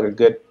nun for like a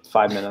good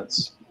 5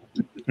 minutes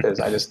because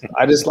I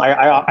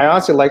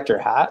honestly liked her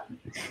hat.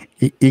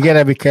 You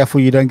gotta be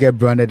careful you don't get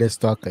branded as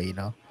stalker, you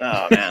know.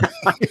 Oh man.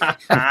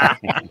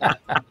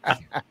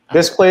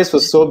 This place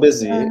was so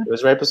busy. It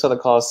was right beside the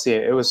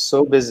Coliseum. It was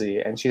so busy,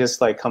 and she just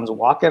like comes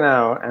walking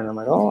out, and I'm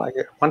like, oh, I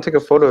want to take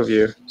a photo of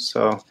you.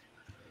 So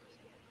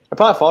I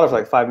probably followed her for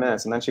like 5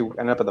 minutes, and then she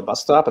ended up at the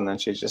bus stop, and then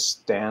she just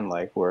stand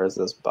like, where is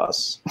this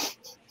bus?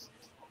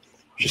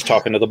 She's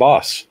talking to the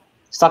boss.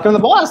 She's talking to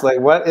the boss. Like,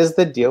 what is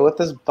the deal with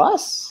this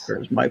bus?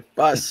 Where's my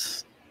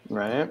bus?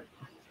 Right.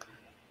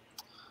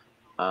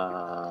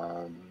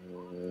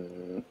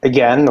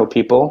 Again, no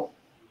people.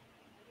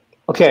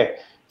 Okay.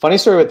 Funny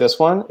story with this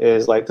one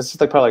is like this is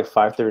like probably like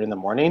 5:30 in the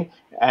morning,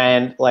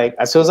 and like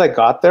as soon as I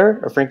got there,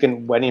 a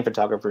freaking wedding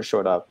photographer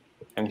showed up,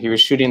 and he was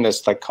shooting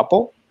this like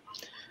couple.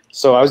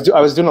 So I was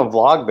doing a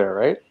vlog there,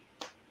 right?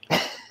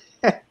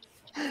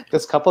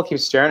 This couple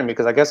keeps staring at me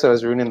because I guess I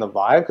was ruining the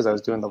vibe because I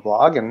was doing the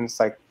vlog, and it's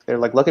like they're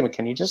like, look at me,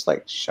 can you just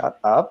like shut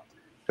up?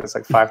 It's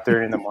like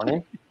 5:30 in the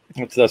morning.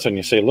 That's when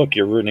you say, look,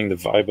 you're ruining the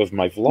vibe of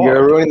my vlog.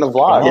 You're ruining the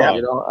vlog. Yeah.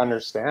 You don't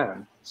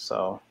understand.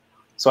 So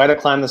I had to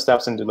climb the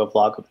steps and do the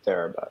vlog up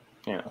there, but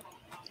you know,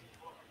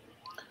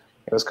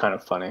 it was kind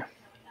of funny.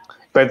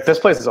 But this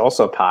place is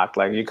also packed.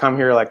 Like you come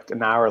here like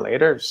an hour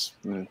later, it's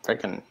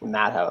freaking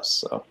madhouse.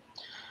 So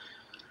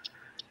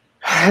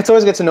it's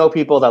always good to know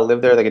people that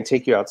live there. They can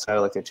take you outside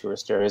of like the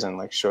tourist areas and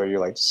like show you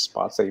like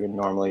spots that you would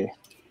normally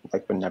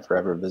like would never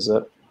ever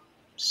visit.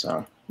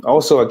 So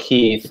also a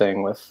key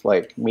thing with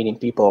like meeting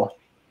people,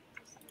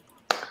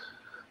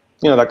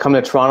 you know, that come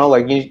to Toronto,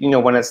 like, you know,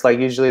 when it's like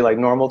usually like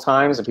normal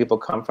times and people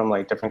come from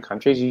like different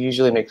countries, you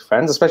usually make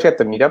friends, especially at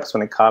the meetups when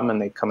they come and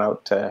they come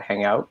out to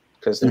hang out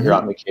because they're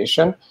on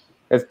vacation.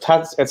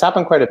 It's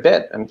happened quite a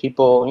bit, and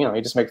people, you know,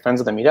 you just make friends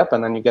at the meetup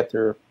and then you get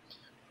through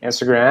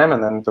Instagram,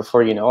 and then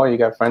before you know it, you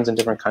got friends in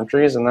different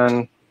countries, and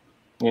then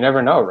you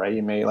never know, right?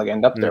 You may like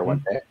end up there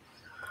one day,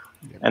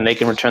 and they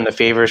can return the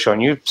favor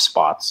showing you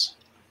spots.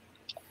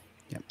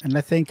 Yeah. And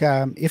I think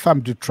if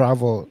I'm to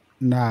travel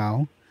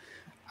now,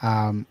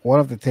 one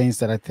of the things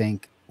that I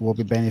think will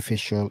be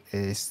beneficial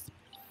is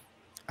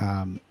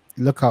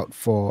look out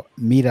for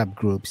meetup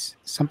groups,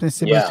 something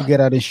similar to get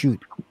out and shoot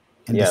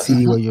in the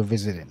city where you're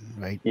visiting,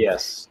 right?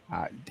 Yes.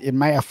 It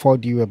might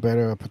afford you a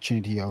better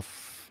opportunity of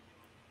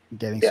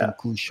getting some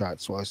cool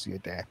shots whilst you're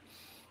there.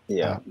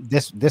 Yeah.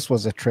 This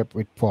was a trip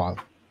with Paul.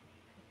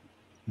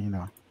 You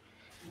know,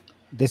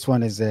 this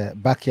one is a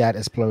backyard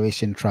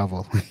exploration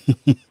travel.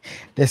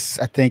 This,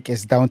 I think,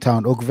 is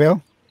downtown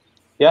Oakville.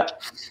 Yeah,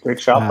 great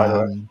shot, by the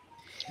way.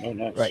 Oh,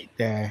 nice. Right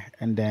there.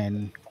 And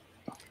then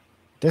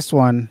this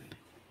one,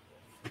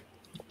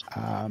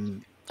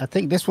 I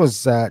think this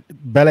was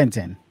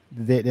Burlington.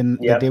 The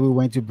day we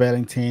went to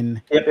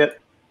Burlington, Yep.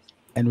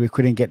 and we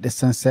couldn't get the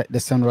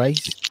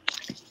sunrise.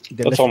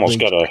 That's almost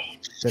got a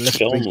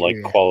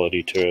film-like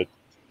quality to it.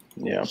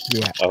 Yeah.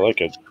 I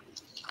like it.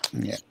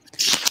 Yeah.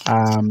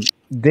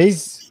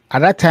 At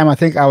that time, I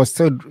think I was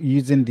still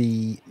using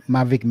the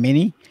Mavic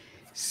Mini,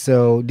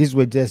 so these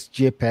were just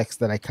JPEGs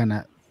that I kind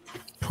of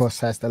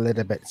processed a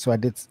little bit. So I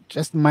did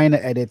just minor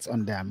edits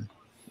on them.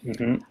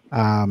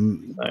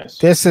 Nice.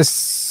 This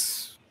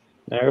is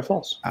Niagara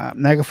Falls.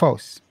 Niagara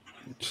Falls.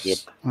 Yep.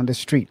 On the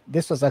street.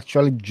 This was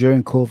actually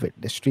during COVID.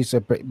 The streets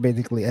are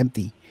basically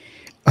empty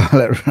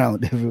all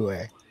around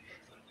everywhere.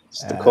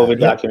 It's the COVID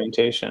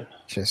documentation.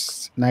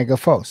 Just Niagara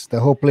Falls. The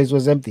whole place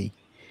was empty.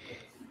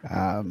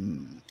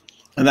 And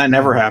that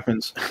never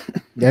happens.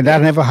 Yeah,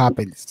 that never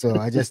happened. So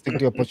I just took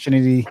the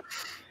opportunity to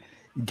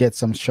get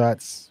some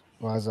shots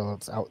while I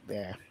was out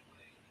there.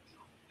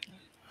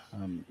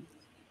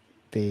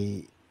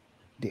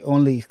 The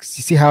only, you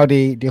see how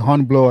the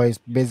horn blower is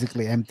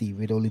basically empty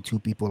with only 2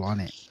 people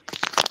on it.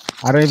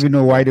 I don't even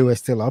know why they were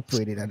still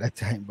operating at that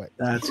time, but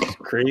that's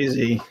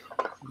crazy.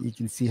 You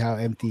can see how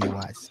empty it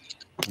was.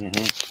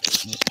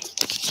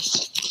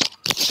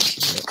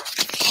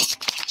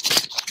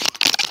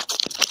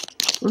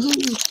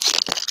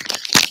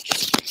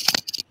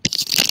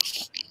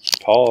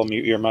 Paul,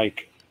 mute your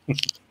mic.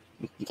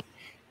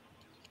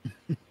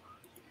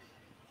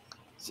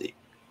 See,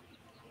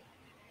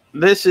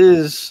 this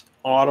is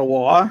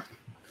Ottawa.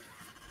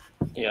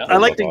 Yeah, I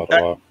like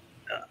Ottawa.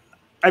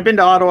 I've been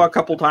to Ottawa a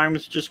couple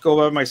times. Just go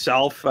by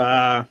myself.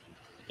 Yeah.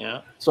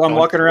 So I'm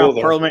walking around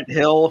Parliament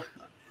Hill.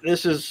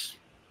 This is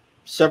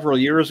several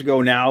years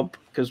ago now,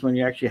 because when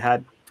you actually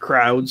had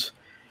crowds,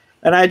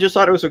 and I just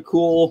thought it was a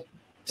cool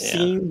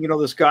scene. You know,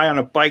 this guy on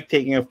a bike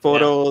taking a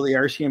photo, the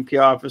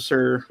RCMP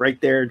officer right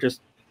there,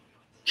 just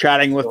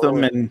chatting with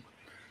them, and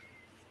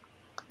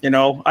you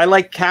know, I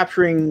like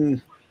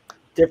capturing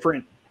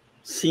different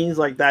scenes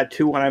like that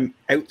too when I'm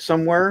out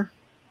somewhere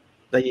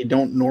that you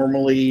don't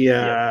normally.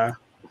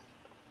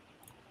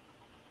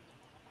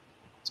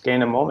 It's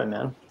gain a moment,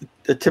 man.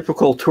 The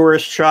typical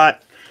tourist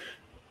shot,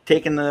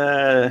 taking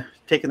their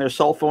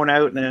cell phone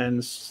out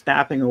and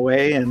snapping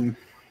away, and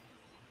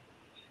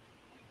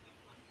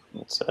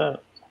that's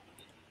it.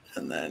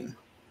 And then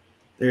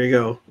there you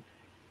go.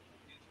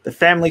 The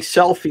family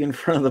selfie in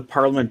front of the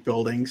Parliament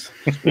buildings.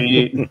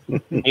 You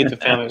need the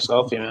family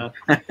selfie, man.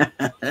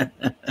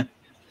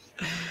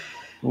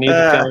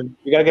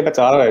 You gotta get back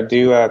to Ottawa.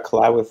 Do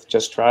collab with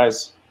Just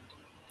Tries.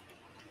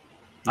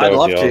 I'd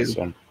love to.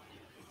 Awesome.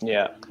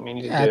 Yeah, I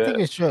mean, I think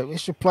we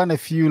should plan a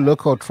few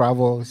local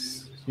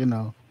travels. You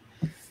know,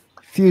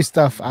 few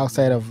stuff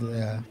outside of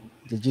the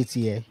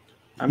GTA.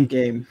 I'm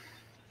game.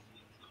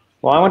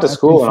 Well, I went to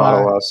school in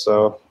Ottawa,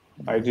 so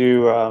I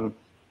do. I have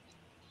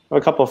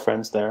a couple of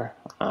friends there.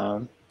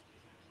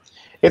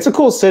 It's a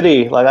cool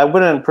city. Like, I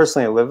wouldn't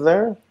personally live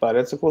there, but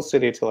it's a cool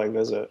city to like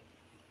visit.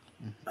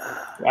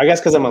 I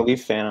guess because I'm a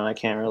Leaf fan and I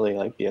can't really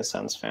like be a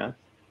Sens fan.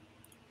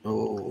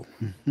 Oh.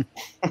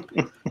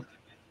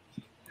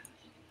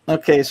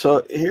 Okay,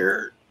 so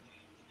here's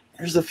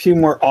a few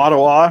more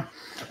Ottawa.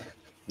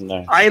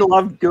 Nice. I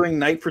love doing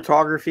night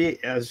photography,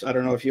 as I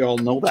don't know if you all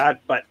know that,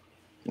 but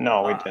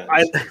no, we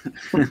didn't.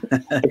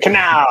 The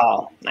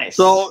canal, nice.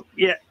 So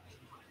yeah,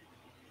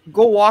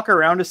 go walk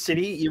around a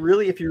city.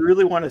 If you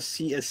really want to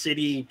see a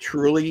city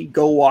truly,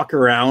 go walk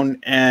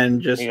around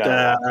and just.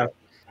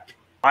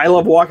 I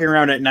love walking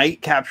around at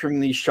night, capturing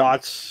these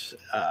shots.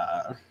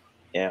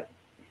 Yeah.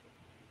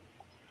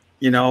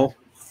 You know,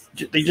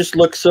 they just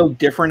look so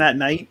different at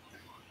night.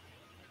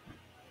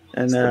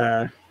 And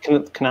the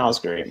canal's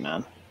great,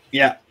 man.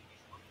 Yeah.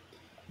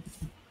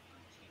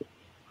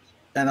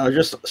 And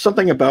just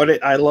something about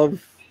it I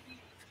love.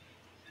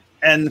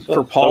 And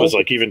for Paul, that was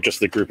like even just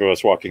the group of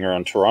us walking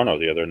around Toronto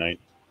the other night.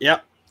 Yeah.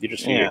 You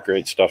just see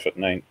great stuff at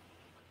night.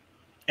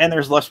 And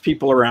there's less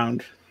people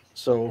around,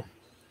 so.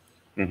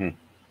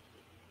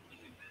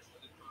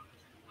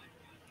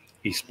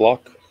 East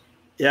Block.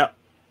 Yeah.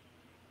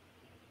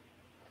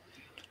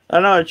 I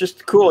don't know, it's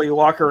just cool. You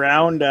walk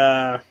around,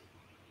 and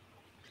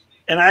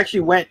I actually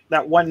went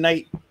that one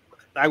night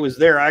I was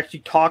there. I actually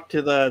talked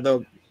to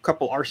the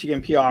couple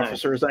RCMP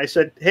officers. Nice. I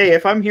said, hey,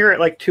 if I'm here at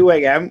like 2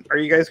 a.m., are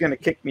you guys going to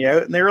kick me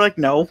out? And they were like,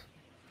 no.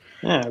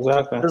 Yeah,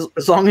 exactly.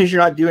 As long as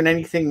you're not doing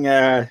anything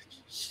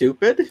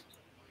stupid,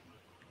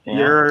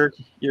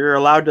 you're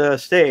allowed to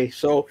stay.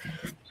 So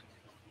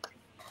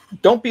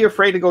don't be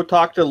afraid to go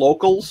talk to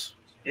locals.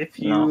 If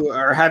you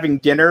are having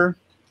dinner,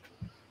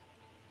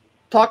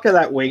 talk to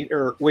that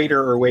waiter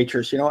or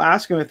waitress. You know,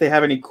 ask them if they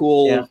have any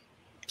cool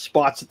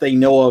spots that they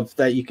know of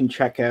that you can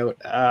check out.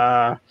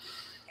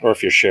 Or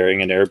if you're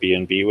sharing an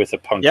Airbnb with a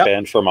punk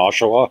band from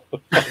Oshawa.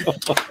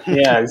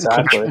 Yeah,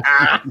 exactly.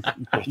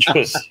 Which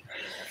was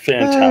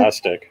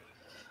fantastic.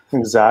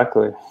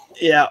 Exactly.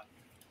 Yeah.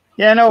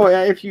 Yeah, no,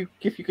 if you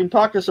can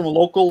talk to some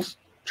locals,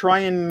 try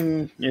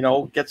and,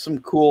 get some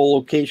cool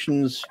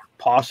locations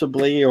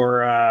possibly,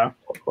 or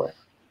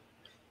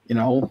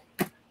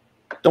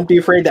don't be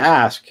afraid to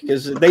ask,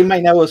 because they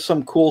might know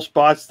some cool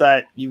spots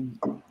that you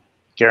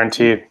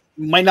guaranteed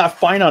might not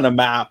find on a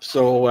map.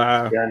 So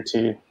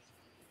guaranteed.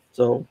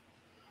 So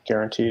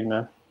guaranteed,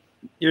 man.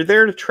 you're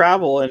there to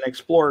travel and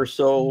explore,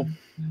 so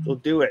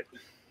do it.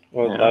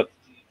 Well,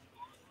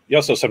 you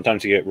also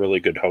sometimes you get really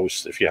good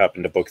hosts if you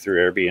happen to book through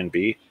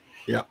Airbnb.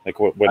 Yeah. Like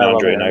when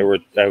Andre and I were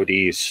out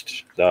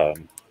east,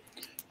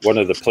 one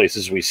of the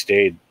places we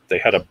stayed, they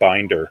had a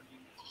binder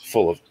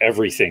full of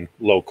everything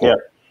local,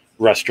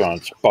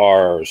 restaurants,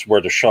 bars,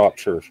 where to shop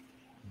for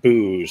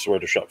booze, where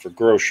to shop for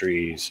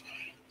groceries.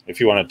 If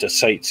you wanted to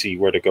sightsee,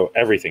 where to go,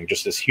 everything.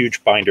 Just this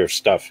huge binder of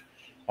stuff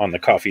on the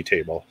coffee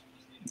table.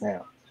 Yeah.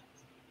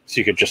 So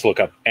you could just look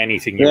up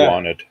anything you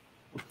wanted.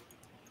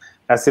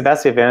 That's the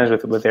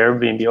advantage with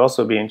Airbnb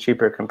also being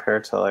cheaper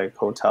compared to like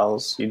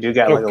hotels. You do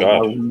get like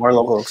a more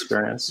local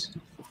experience.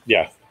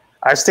 Yeah.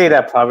 I've stayed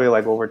at probably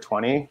like over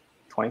 20,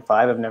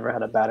 25. I've never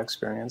had a bad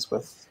experience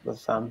with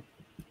them.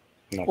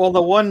 No. Well,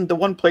 the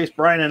one place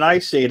Bryan and I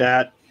stayed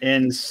at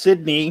in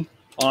Sydney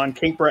on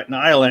Cape Breton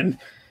Island,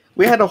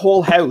 we had a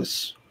whole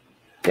house.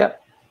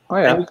 Yep. Oh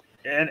yeah.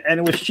 And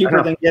it was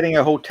cheaper than getting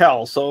a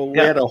hotel. So we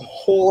had a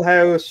whole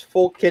house,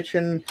 full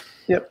kitchen,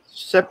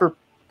 separate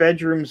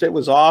bedrooms. It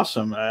was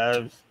awesome.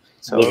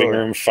 Living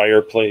room,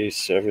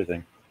 fireplace,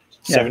 everything.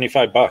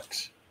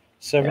 $75.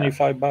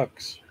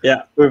 $75.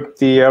 Yeah.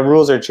 The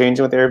rules are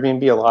changing with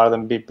Airbnb. A lot of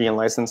them being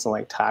licensed and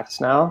like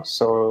taxed now.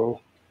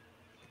 So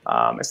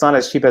it's not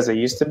as cheap as it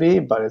used to be,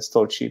 but it's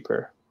still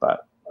cheaper.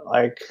 But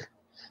like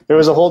there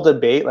was a whole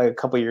debate like a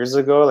couple of years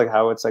ago, like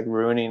how it's like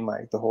ruining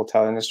like the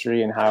hotel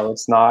industry and how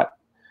it's not.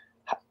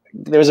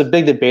 There was a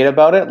big debate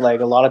about it. Like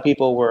a lot of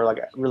people were like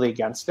really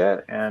against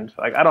it, and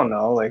like I don't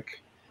know,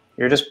 like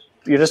you're just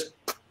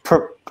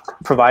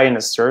providing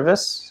a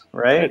service,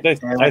 right?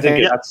 I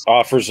think it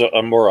offers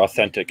a more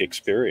authentic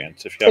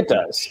experience. If you have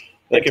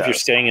if you're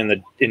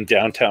staying in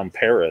downtown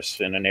Paris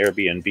in an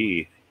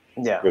Airbnb,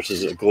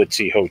 versus a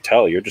glitzy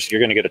hotel, you're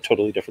going to get a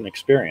totally different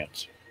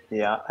experience.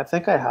 Yeah, I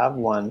think I have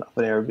one of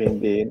an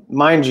Airbnb,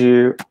 mind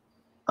you.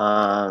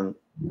 Let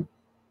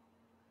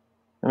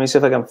me see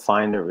if I can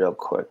find it real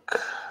quick.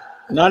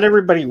 Not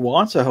everybody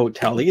wants a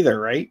hotel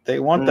either, right? They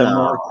want the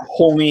more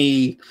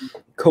homey,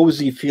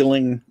 cozy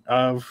feeling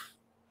of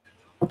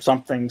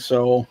something.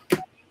 So,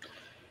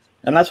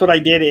 and that's what I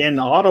did in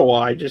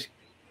Ottawa.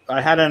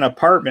 I had an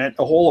apartment,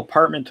 a whole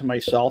apartment to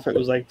myself. It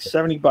was like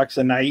 $70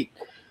 a night.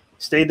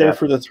 Stayed there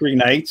for the 3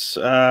 nights.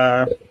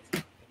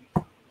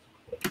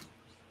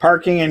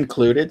 Parking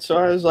included. So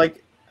I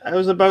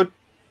was about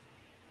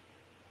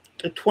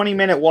a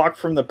 20-minute walk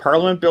from the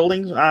Parliament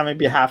buildings,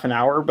 maybe a half an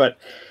hour, but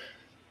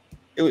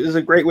it was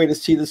a great way to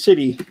see the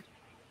city.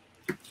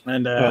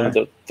 And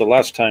the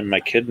last time my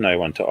kid and I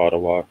went to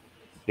Ottawa,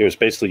 it was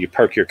basically you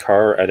park your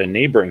car at a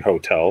neighboring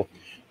hotel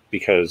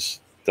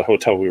because the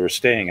hotel we were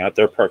staying at,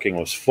 their parking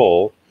was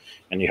full,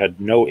 and you had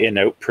no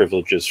in-out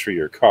privileges for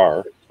your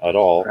car at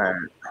all.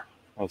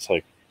 I was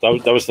like,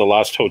 that was the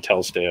last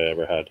hotel stay I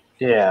ever had.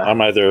 Yeah,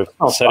 I'm either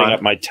setting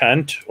up my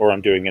tent or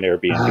I'm doing an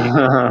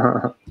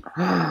Airbnb.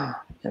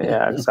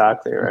 Yeah,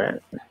 exactly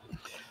right.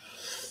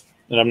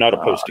 And I'm not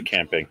opposed to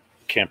camping.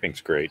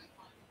 Camping's great.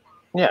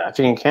 Yeah, if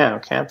you can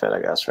camp it, I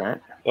guess, right?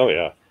 Oh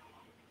yeah,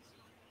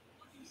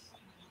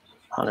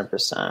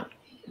 100%.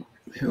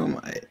 Who am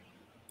I?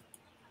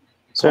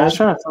 So I was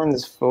trying to find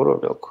this photo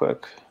real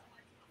quick.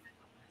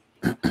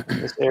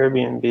 This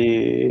Airbnb.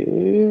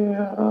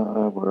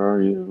 Where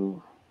are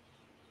you?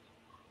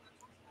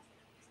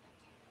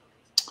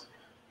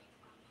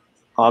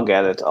 I'll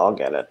get it.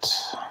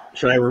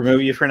 Should I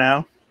remove you for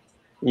now?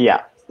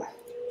 Yeah.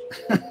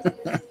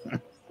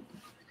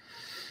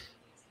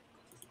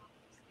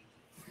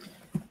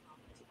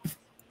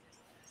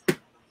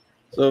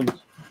 So,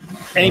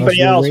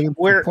 anybody else?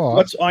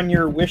 What's on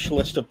your wish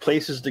list of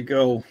places to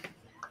go?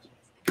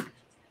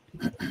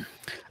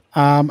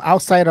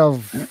 Outside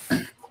of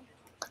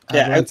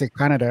Atlantic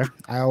Canada,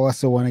 I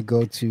also want to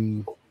go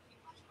to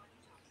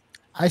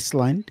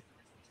Iceland,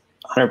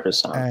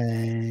 100%,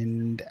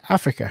 and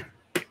Africa.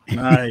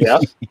 Nice. Yeah,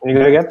 you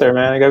gotta get there,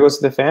 man. You gotta go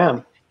see the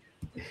fam.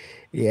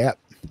 Yeah.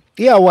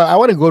 Well, I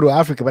want to go to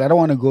Africa, but I don't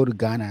want to go to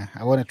Ghana.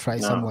 I want to try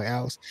somewhere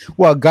else.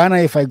 Well, Ghana,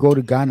 if I go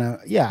to Ghana,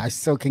 I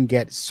still can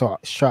get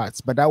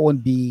shots, but that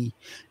would be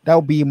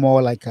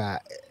more like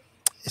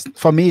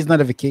for me, it's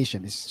not a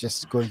vacation. It's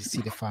just going to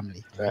see the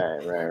family.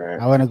 Right.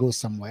 I want to go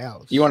somewhere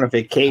else. You want a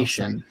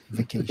vacation?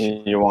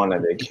 Vacation. You want a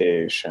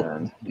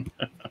vacation.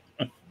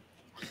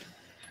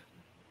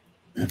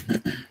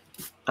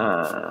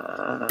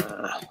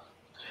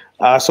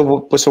 So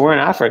we're in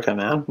Africa,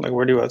 man. Like,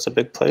 it's a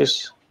big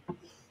place.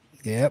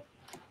 Yep.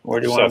 Where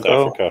do you want to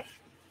go? Africa.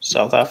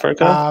 South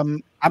Africa?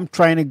 I'm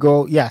trying to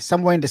go,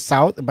 somewhere in the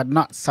south, but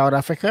not South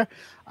Africa.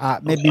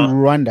 Maybe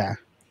Rwanda.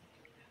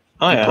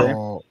 Oh, yeah.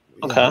 Or,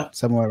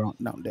 somewhere around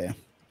down there.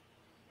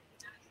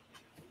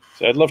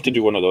 So I'd love to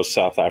do one of those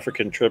South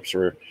African trips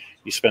where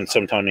you spend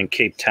some time in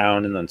Cape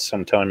Town and then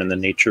some time in the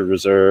nature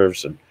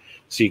reserves. And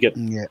so you get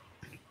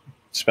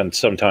spend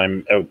some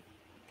time out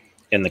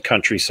in the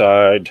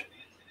countryside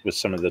with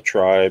some of the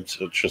tribes.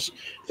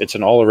 It's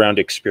an all-around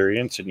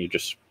experience, and you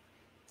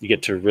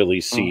get to really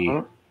see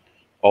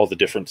all the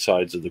different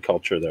sides of the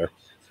culture there.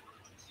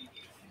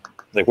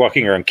 Like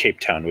walking around Cape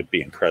Town would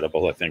be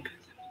incredible, I think.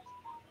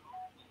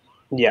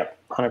 Yep,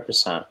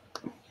 100%.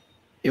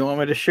 You want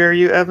me to share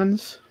you,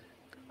 Evans?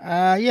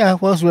 Yeah,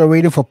 whilst we're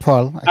waiting for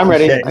Paul. I'm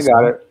ready. Okay. I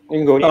got it. You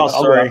can go. Oh,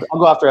 sorry. I'll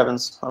go after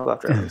Evans. I'll go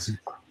after Evans.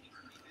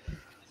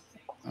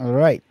 All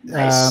right.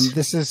 Nice.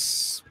 This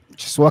is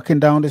just walking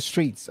down the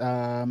streets,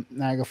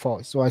 Niagara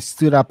Falls. So I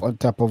stood up on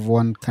top of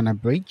one kind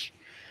of bridge,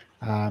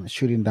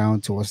 shooting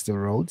down towards the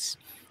roads.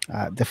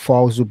 The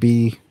falls will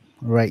be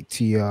right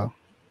to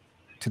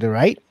the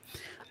right.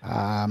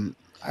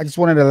 I just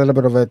wanted a little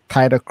bit of a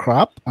tighter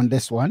crop on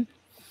this one.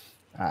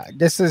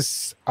 This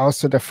is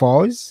also the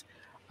falls.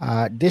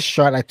 This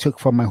shot I took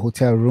from my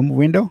hotel room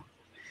window.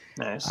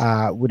 Nice.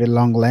 With a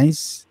long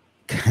lens,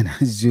 kind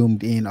of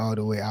zoomed in all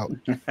the way out.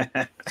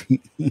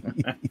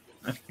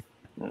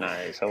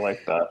 Nice. I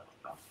like that.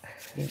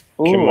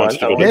 Kim wants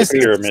to go to this the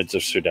is- pyramids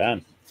of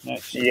Sudan.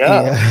 Nice.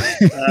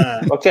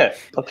 Yeah. Okay.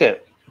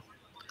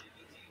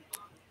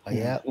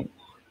 Yeah.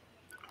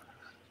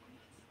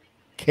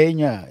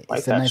 Kenya Like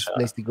is a that nice shot.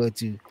 place to go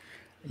to.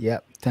 Yeah.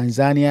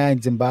 Tanzania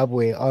and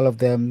Zimbabwe, all of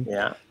them.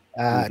 Yeah.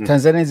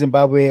 Tanzania and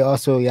Zimbabwe,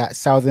 also, yeah,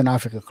 Southern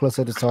Africa,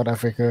 closer to South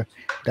Africa,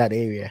 that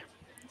area.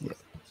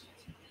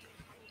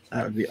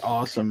 That would be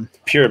awesome.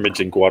 Pyramids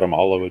in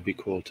Guatemala would be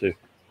cool too.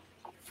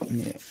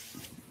 Yeah.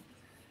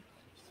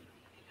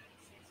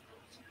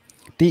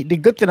 The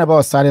good thing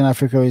about Southern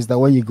Africa is that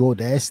when you go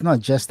there, it's not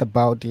just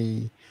about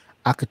the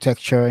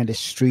architecture and the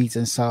streets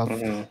and stuff.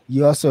 Mhm.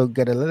 You also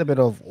get a little bit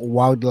of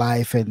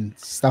wildlife and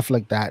stuff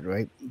like that,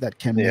 right? That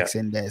can Yeah. mix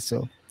in there.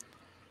 So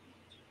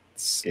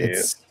Yeah.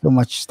 it's so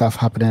much stuff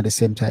happening at the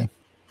same time.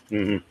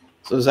 Hmm.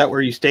 So is that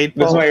where you stayed,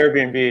 This is Paul? my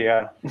Airbnb.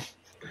 Yeah. It was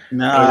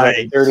Nice.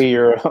 like 30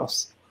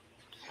 euros.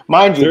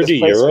 Mind you, 30 this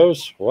place,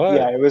 euros? What?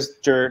 Yeah, it was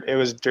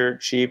dirt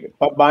cheap.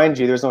 But mind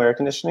you, there's no air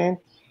conditioning,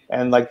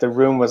 and like the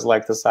room was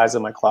like the size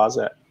of my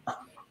closet.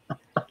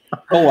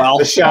 Oh, wow.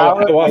 The shower.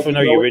 How like, often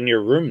are you in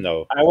your room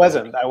though? I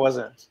wasn't.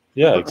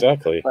 Yeah,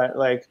 exactly. But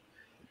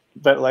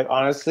like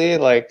honestly,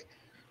 like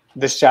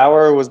the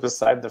shower was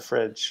beside the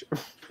fridge.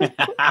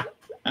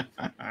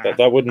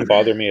 That wouldn't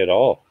bother me at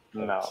all.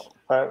 No,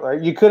 but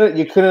like you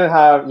couldn't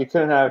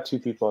have two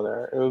people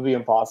there. It would be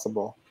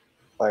impossible.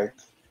 Like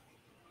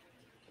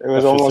it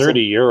was For almost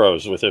 30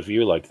 euros with a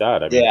view like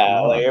that. I mean, yeah,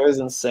 come on. like it was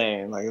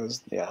insane. Like it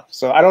was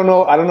So I don't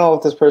know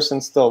if this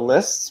person still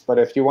lists, but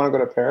if you want to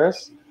go to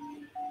Paris,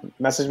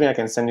 message me. I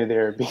can send you the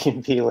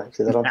Airbnb link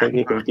because I don't think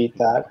you can beat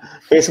that.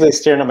 Basically,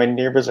 staring at my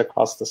neighbors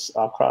across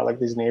like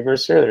these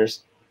neighbors here.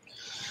 It's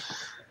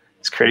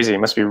crazy. You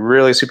must be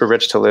really super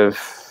rich to live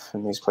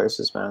in these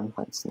places, man.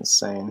 It's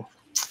insane.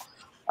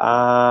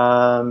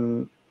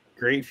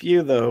 Great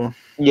view, though.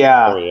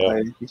 Yeah, Oh, yeah.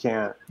 like, you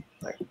can't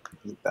like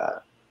beat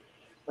that.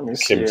 Let me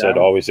see. Kim said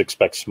always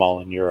expect small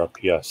in Europe.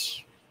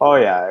 Yes. Oh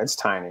yeah, it's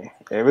tiny.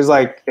 It was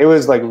like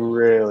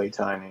really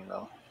tiny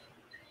though.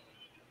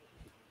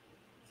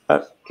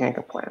 But can't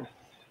complain.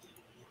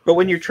 But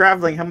when you're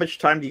traveling, how much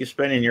time do you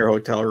spend in your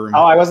hotel room?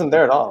 Oh, I wasn't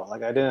there at all.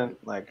 Like I didn't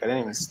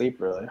even sleep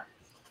really.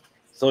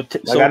 So,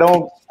 I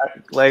don't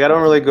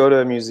really go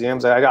to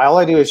museums. All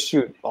I do is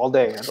shoot all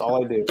day. That's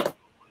all I do.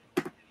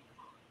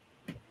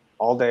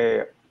 All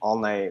day, all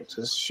night,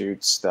 just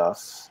shoot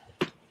stuff.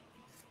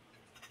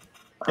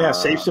 yeah,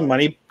 save some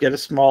money, get a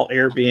small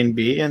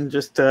Airbnb, and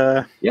just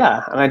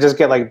Yeah, and I just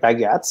get like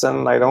baguettes,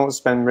 and I don't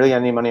spend really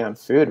any money on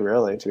food,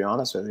 really, to be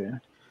honest with you.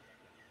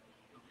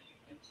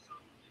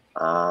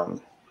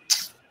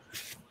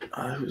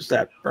 who's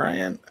that,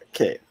 Bryan?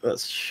 Okay,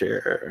 let's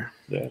share.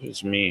 That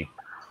is me.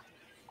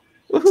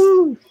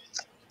 Woohoo!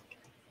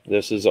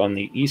 This is on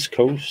the East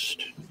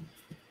Coast.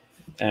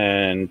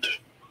 And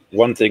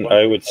one thing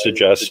I would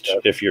suggest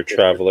if you're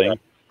traveling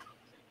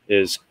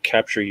is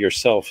capture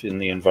yourself in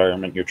the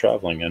environment you're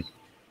traveling in.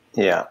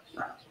 Yeah.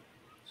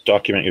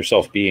 Document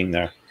yourself being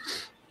there.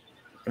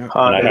 And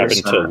I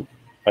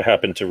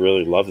happen to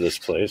really love this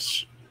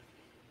place.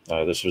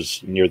 This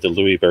was near the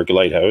Louisburg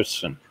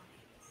Lighthouse, and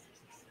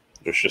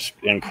it was just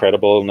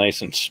incredible,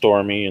 nice and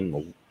stormy,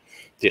 and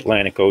the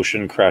Atlantic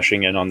Ocean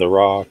crashing in on the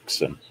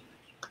rocks, and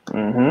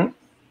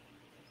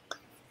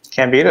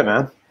Can't beat it,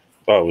 man.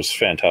 oh, it was a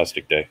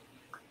fantastic day.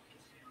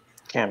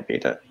 Can't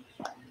beat it.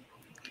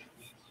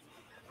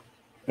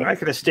 I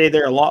could have stayed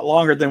there a lot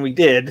longer than we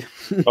did.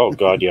 Oh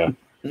God, yeah,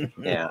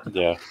 Yeah.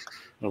 yeah.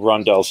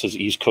 Rondell says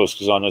East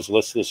Coast is on his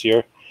list this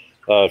year.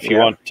 If you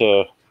want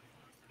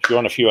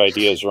a few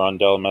ideas,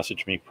 Rondell,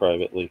 message me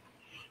privately,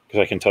 because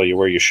I can tell you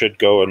where you should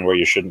go and where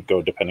you shouldn't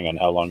go, depending on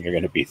how long you're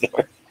going to be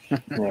there.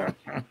 Yeah.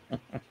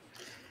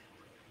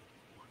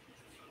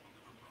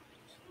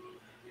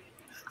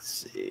 Let's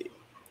see.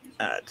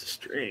 Add to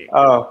stream.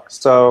 Oh,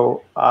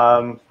 so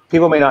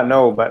people may not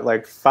know, but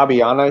like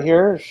Fabiana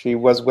here, she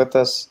was with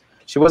us.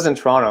 She was in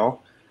Toronto,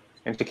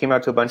 and she came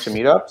out to a bunch of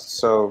meetups.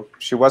 So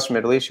she was from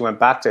Italy. She went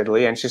back to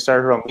Italy, and she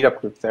started her own meetup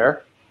group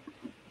there.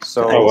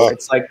 So Oh, wow.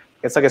 it's like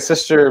a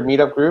sister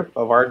meetup group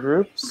of our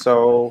group.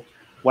 So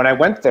when I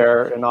went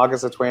there in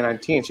August of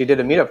 2019, she did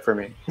a meetup for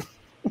me.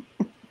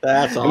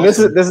 That's awesome. And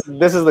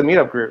this is the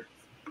meetup group.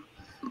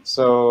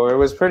 So it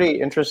was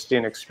pretty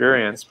interesting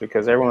experience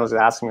because everyone was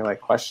asking me like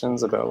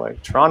questions about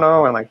like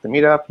Toronto and like the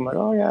meetup. I'm like,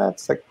 oh yeah,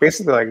 it's like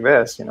basically like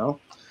this, you know.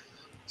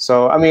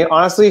 So I mean,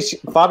 honestly,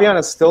 Fabian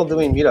is still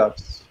doing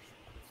meetups.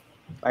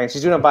 Like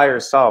she's doing it by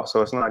herself,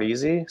 so it's not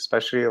easy.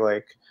 Especially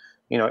like,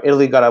 you know,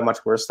 Italy got out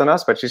much worse than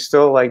us, but she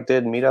still like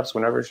did meetups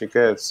whenever she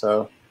could.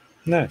 So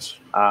nice.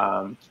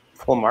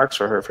 Full marks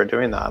for her for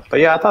doing that. But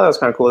yeah, I thought that was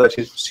kind of cool that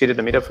she did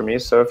a meetup for me.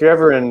 So if you're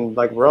ever in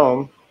like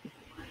Rome,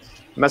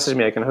 message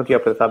me. I can hook you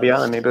up with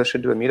Fabiana. Maybe I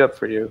should do a meetup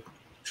for you.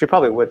 She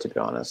probably would, to be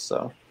honest.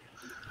 So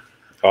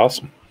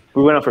awesome.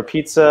 We went out for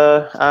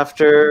pizza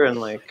after, and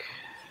like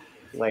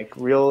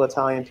real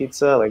Italian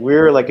pizza. Like we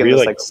were like in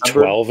this like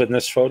suburb. 12 in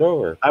this photo,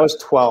 or I was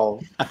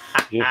 12.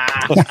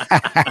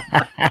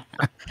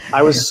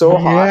 I was so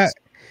hot. Yeah,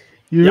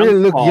 you really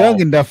look young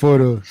in that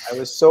photo. I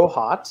was so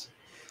hot.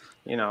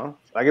 You know,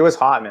 like it was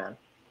hot, man.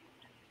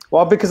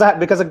 Well, because I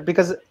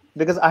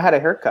had a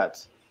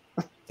haircut.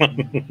 I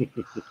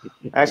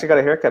actually got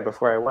a haircut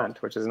before I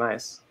went, which is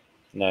nice.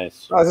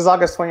 Nice. Oh, this is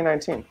August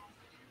 2019.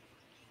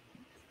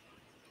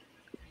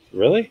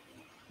 Really?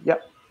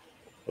 Yep.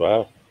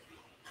 Wow.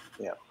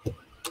 Yeah.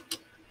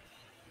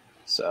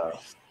 So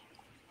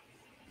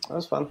that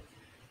was fun.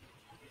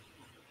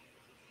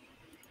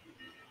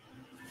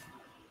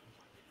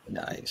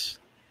 Nice.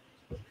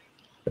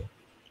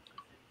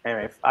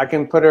 Anyway, I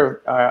can put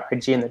her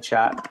IG in the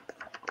chat.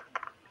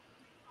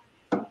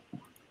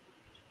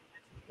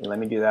 Let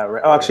me do that.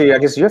 Oh, actually, I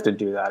guess you have to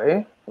do that,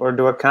 eh? Or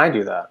can I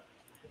do that?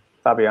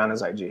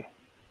 Fabiana's IG.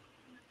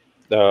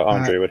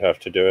 Andre would have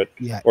to do it.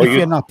 Yeah. Or if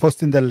you're not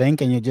posting the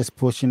link and you're just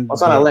pushing.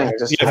 It's not a link.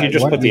 If you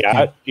just put the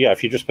 @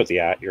 if you just put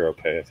the @ you're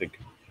okay, I think.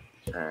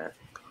 All right,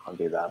 I'll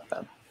do that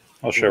then.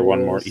 I'll share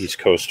one more East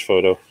Coast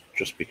photo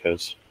just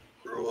because.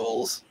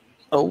 Rules.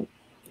 Oh,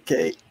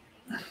 okay.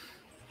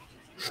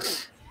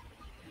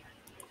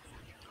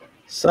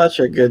 Such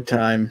a good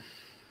time.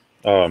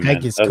 Oh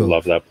man, I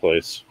love that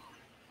place.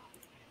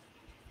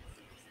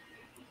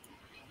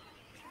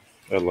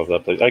 I love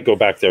that place. I'd go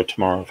back there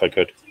tomorrow if I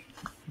could.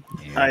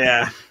 Oh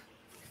yeah.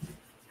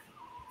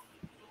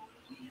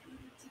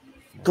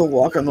 Go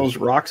walk on those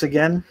rocks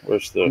again.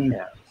 Where's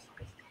the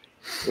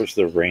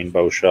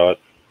rainbow shot?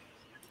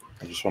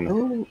 I just want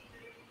to.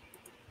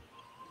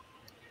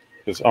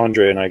 Because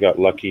Andre and I got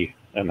lucky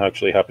and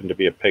actually happened to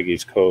be at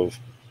Peggy's Cove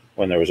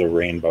when there was a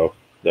rainbow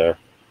there.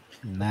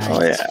 Nice.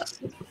 Oh yeah.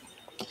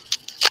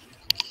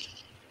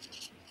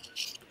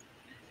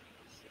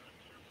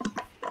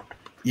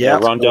 Yeah,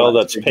 Rondell,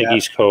 that's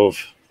Peggy's Cove.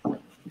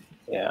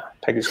 Yeah,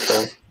 Peggy's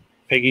Cove.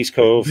 Peggy's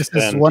Cove. This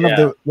is one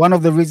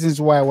of the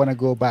reasons why I want to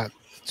go back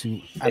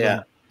to.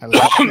 I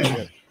like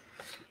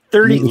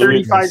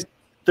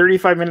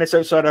 35 minutes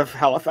outside of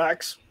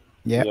Halifax.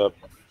 Yep.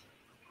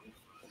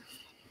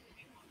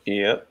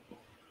 Yep.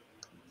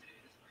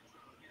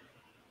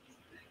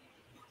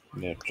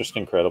 Yeah, just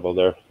incredible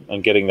there,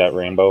 and getting that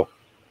rainbow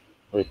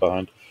right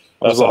behind.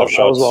 That was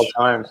well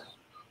timed.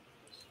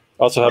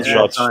 Also have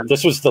shots.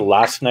 This was the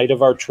last night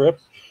of our trip.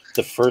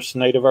 The first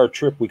night of our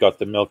trip, we got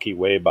the Milky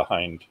Way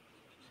behind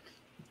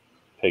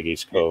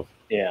Peggy's Cove.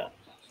 Yeah,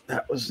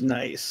 that was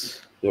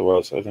nice. It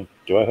was. I think.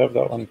 Do I have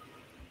that one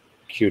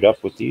queued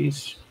up with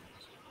these?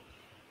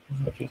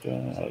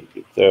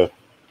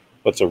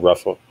 That's a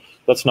rough one.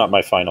 That's not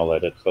my final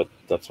edit, but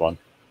that's one.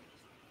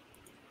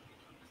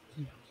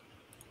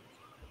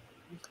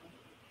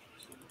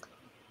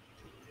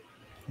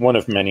 One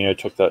of many I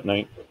took that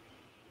night.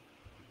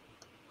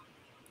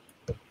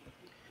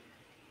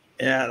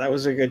 Yeah, that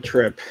was a good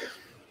trip.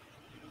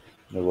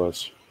 It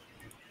was.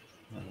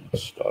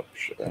 Stop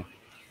sharing.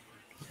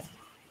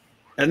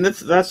 And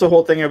that's the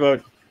whole thing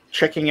about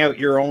checking out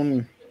your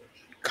own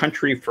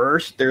country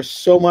first. There's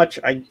so much,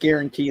 I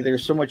guarantee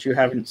there's so much you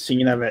haven't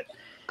seen of it.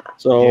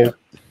 So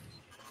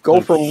go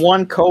from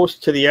one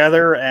coast to the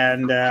other,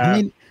 and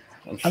I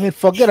mean,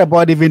 forget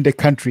about even the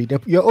country,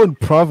 your own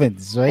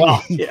province, right?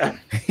 Well, yeah.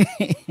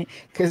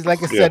 Because,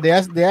 like I said,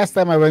 the last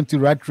time I went to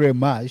Rattray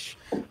Marsh,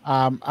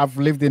 I've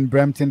lived in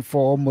Brampton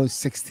for almost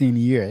 16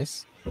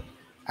 years.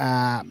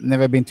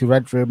 Never been to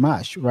Rattray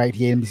Marsh, right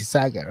here in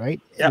Mississauga,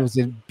 right? Yep. It was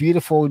a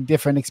beautiful,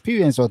 different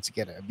experience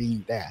altogether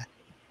being there.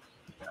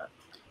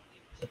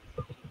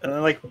 And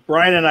then, like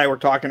Brian and I were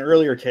talking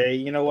earlier today,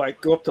 you know, I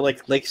go up to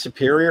like Lake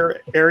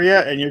Superior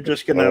area, and you're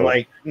just gonna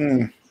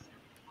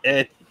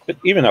But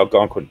even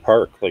Algonquin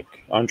Park, like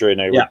Andre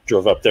and I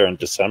drove up there in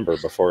December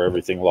before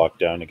everything locked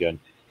down again.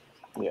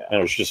 Yeah, and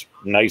it was just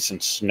nice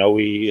and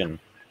snowy, and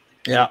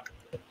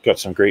got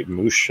some great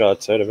moose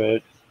shots out of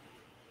it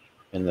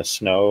in the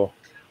snow.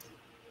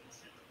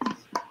 But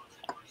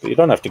you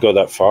don't have to go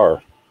that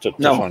far to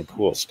find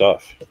cool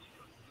stuff.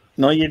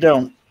 No, you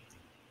don't.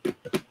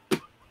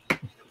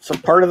 So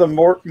part of the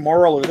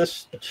moral of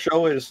this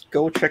show is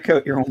go check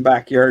out your own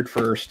backyard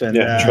first, and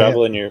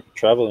travel in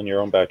your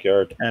own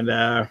backyard,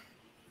 and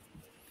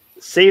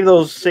save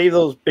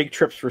those big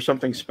trips for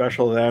something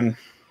special. Then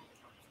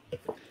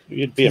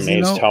you'd be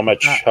amazed how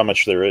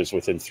much there is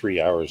within 3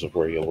 hours of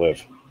where you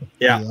live.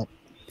 Yeah.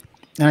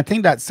 And I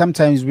think that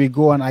sometimes we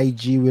go on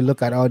IG, we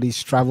look at all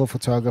these travel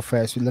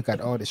photographers, we look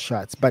at all the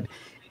shots. But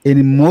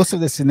in most of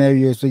the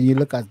scenarios, when you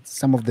look at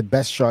some of the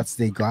best shots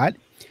they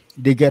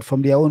get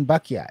from their own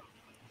backyard.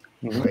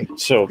 Right?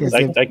 So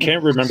I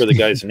can't remember the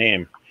guy's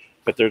name,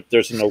 but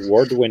there's an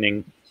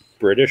award-winning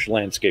British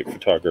landscape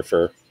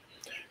photographer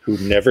who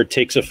never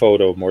takes a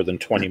photo more than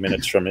 20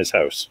 minutes from his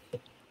house.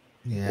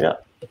 Yeah.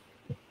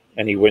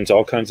 And he wins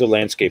all kinds of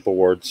landscape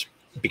awards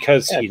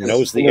because he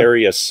knows the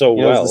area so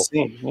well.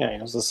 He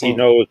knows the scene. He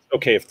knows,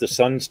 okay, if the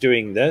sun's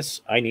doing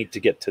this, I need to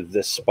get to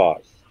this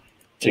spot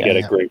to get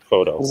a great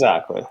photo.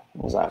 Exactly.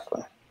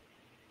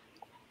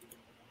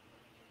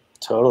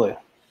 Totally.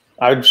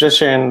 I was just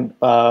sharing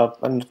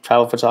a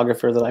travel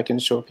photographer that I can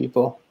show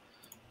people,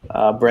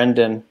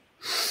 Brendan.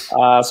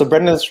 So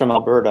Brendan is from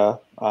Alberta.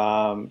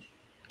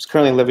 He's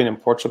currently living in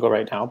Portugal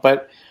right now.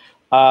 But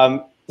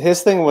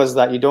his thing was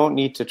that you don't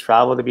need to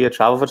travel to be a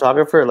travel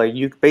photographer. Like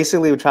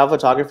travel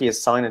photography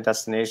is selling a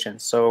destination.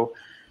 So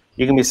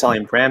you can be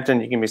selling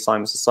Brampton, you can be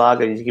selling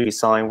Mississauga, you can be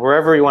selling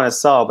wherever you want to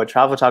sell. But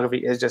travel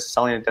photography is just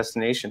selling a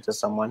destination to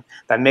someone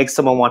that makes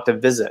someone want to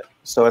visit.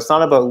 So it's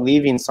not about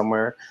leaving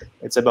somewhere.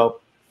 It's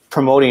about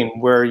promoting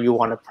where you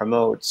want to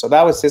promote. So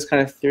that was his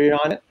kind of theory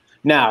on it.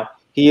 Now,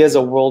 he is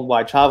a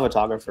worldwide travel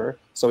photographer,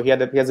 so he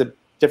has a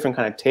different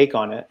kind of take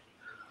on it.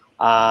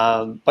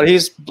 But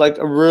he's like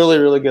a really,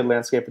 really good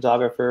landscape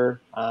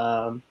photographer.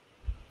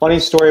 Funny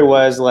story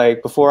was,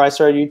 like, before I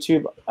started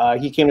YouTube,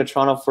 he came to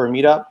Toronto for a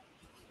meetup,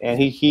 and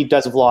he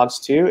does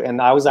vlogs too.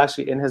 And I was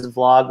actually in his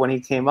vlog when he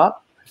came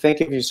up. I think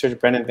if you search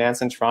Brendan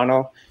Vance in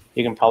Toronto,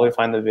 you can probably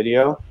find the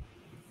video.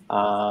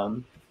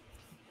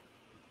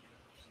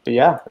 But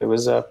yeah, it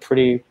was a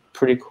pretty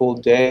cool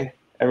day.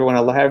 Everyone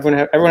had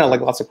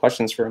like lots of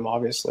questions for him,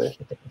 obviously.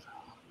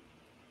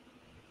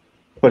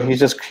 But he's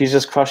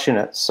just crushing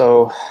it.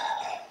 So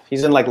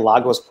he's in like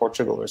Lagos,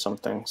 Portugal or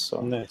something.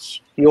 So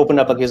nice. He opened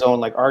up like his own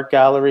like art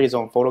gallery, his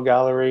own photo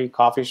gallery,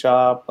 coffee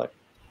shop. Like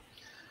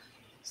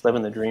he's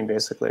living the dream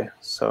basically.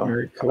 So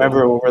cool.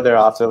 Whenever over there,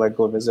 I have to like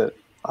go visit.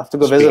 I have to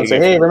go visit and say,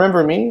 hey,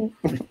 remember me?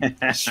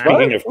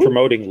 Speaking of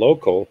promoting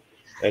local.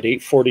 At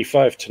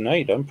 8:45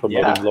 tonight, I'm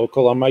promoting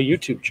local on my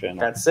YouTube channel.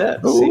 That's it.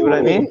 Ooh. See what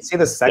I mean? See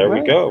the segue? There we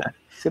go.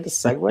 See the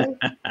segue?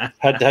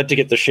 had to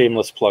get the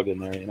shameless plug in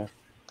there, you know.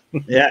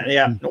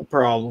 Yeah, no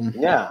problem.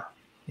 Yeah.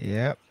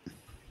 Yep.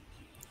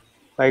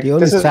 Like the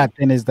only sad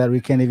thing is that we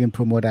can't even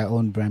promote our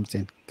own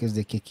Brampton because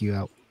they kick you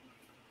out.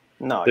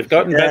 No, they've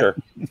gotten better.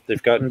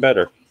 They've gotten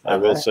better. I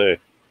will say.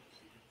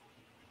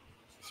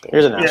 So.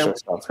 Here's an extra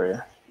stuff for you.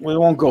 We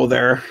won't go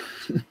there.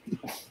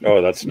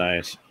 Oh, that's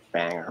nice.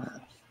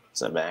 Banger.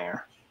 It's a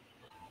banger.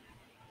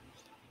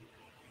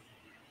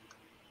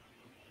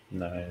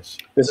 Nice.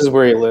 This is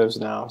where he lives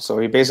now. So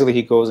he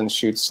goes and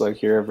shoots like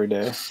here every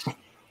day.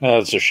 Oh,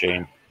 that's a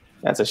shame.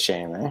 That's a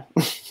shame, eh?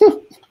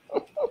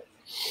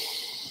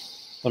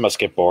 That must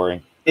get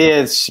boring.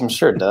 I'm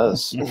sure it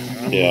does.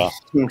 Yeah.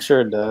 I'm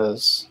sure it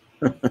does.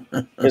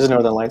 Here's a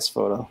Northern Lights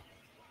photo.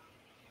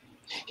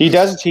 He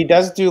does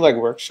do like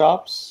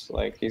workshops.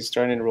 Like he's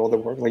starting to roll the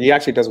work. Like he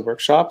actually does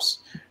workshops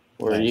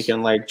where you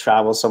can like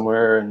travel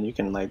somewhere and you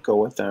can like go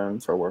with them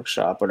for a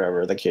workshop,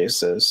 whatever the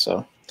case is.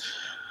 So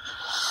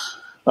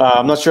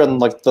I'm not sure on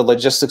like the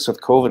logistics with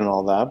COVID and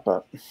all that,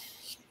 but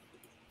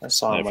I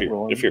saw him.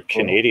 If you're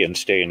Canadian,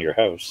 stay in your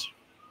house.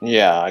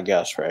 Yeah, I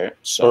guess, right?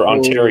 So, or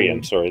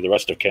Ontarian, sorry, the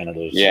rest of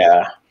Canada is.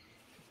 Yeah.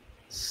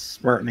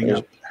 Smartening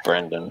up.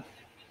 Brendan,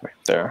 right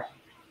there.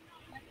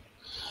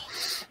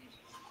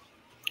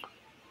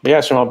 But yeah,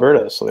 it's from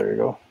Alberta, so there you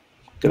go.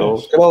 Good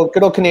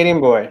old Canadian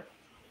boy.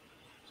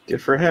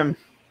 Good for him.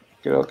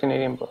 Good old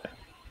Canadian boy.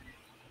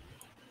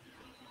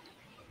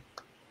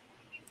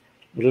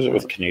 What is it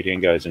with Canadian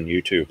guys in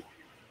YouTube?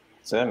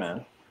 That's it,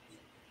 man.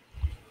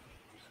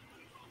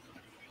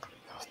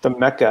 The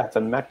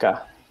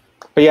Mecca.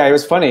 But yeah, it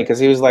was funny because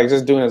he was like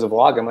just doing his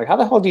vlog. I'm like, how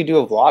the hell do you do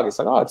a vlog? He's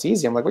like, oh, it's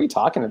easy. I'm like, what are you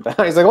talking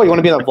about? He's like, oh, you want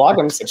to be on a vlog?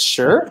 I'm just like,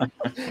 sure.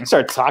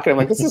 Start talking. I'm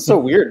like, this is so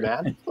weird,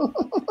 man.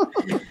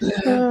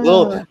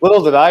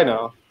 little did I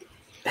know.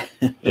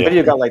 The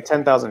video got like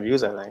 10,000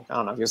 views, I think. I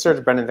don't know. If you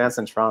search Brendan Vance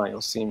in Toronto,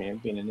 you'll see me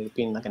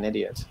being like an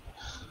idiot.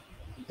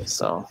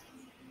 So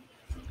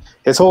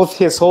his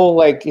whole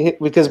like,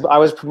 because I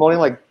was promoting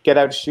like Get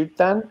Out Shoot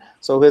then.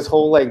 So his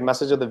whole like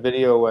message of the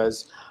video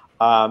was,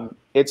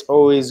 it's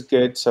always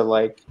good to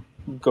like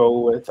go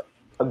with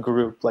a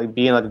group, like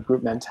being like a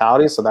group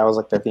mentality. So that was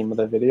like the theme of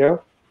the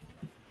video.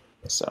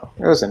 So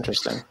it was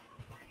interesting.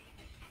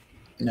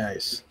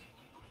 Nice.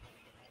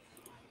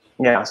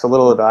 Yeah, so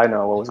little did I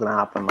know what was going to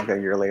happen like a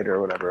year later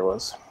or whatever it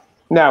was.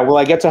 Now, will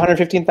I get to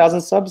 115,000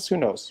 subs? Who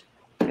knows?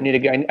 I need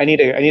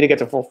to get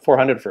to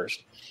 400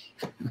 first.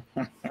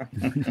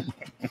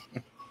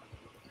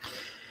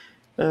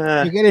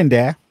 You're getting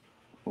there.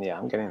 Yeah,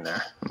 I'm getting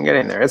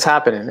there. It's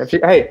happening. If you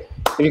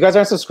guys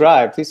aren't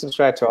subscribed, please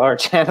subscribe to our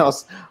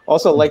channels.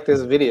 Also like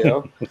this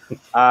video.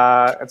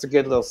 That's a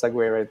good little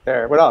segue right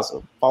there. What else?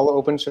 Follow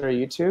Open Shutter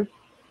YouTube.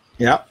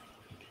 Yeah.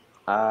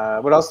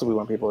 What else do we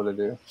want people to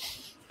do?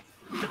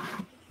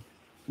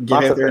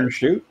 Get out there and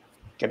shoot.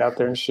 Get out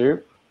there and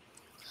shoot.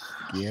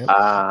 Yeah.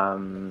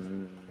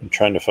 I'm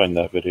trying to find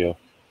that video.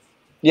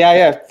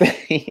 Yeah.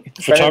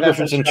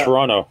 Photographers in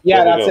Toronto.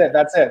 Yeah,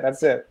 that's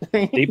it.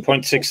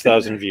 8.6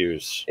 thousand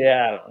views.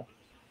 Yeah, I don't know.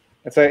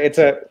 It's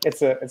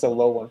a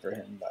low one for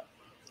him, but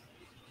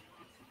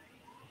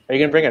are you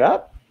gonna bring it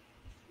up?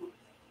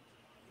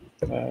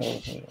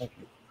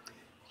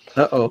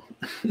 Uh-oh.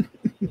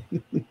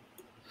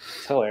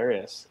 It's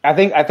hilarious. I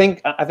think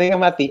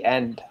I'm at the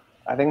end.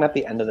 I think I'm at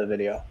the end of the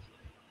video.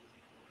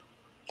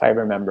 If I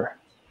remember.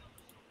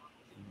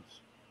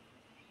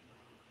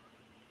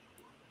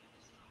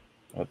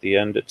 At the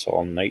end, it's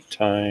all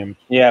nighttime.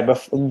 Yeah, a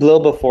little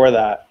before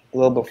that.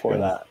 Like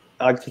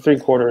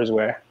 3/4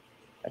 way,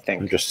 I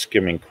think. I'm just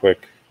skimming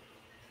quick.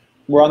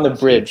 We're on the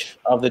bridge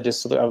of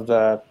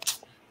the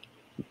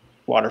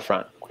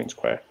waterfront, Queens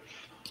Quay.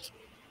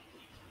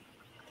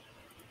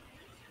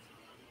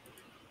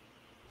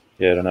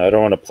 Yeah, I don't know. I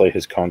don't want to play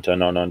his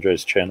content on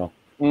Andre's channel.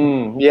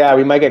 Yeah,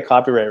 we might get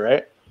copyright,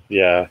 right?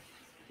 Yeah.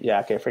 Yeah,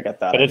 okay, forget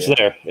that. But it's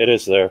there. It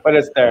is there. But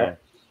it's there.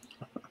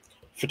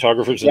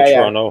 Photographers in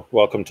Toronto,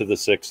 welcome to the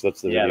 6.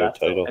 That's the video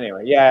title.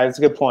 Anyway, yeah, it's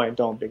a good point.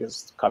 Don't,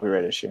 because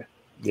copyright issue.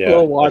 Yeah,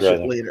 we'll watch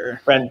it later.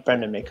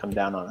 Brendan may come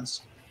down on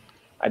us.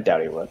 I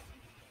doubt he would.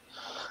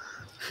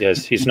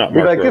 Yes, he's not.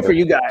 We're like, good for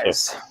you guys.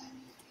 So.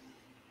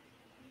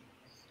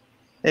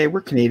 Hey,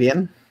 we're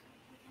Canadian.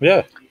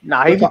 Yeah.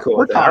 Nah, he'd be cool.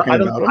 We're talking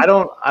about him.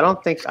 I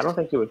don't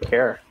think he would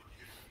care.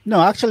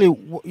 No, actually,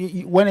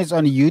 when it's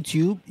on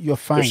YouTube, you're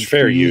fine. There's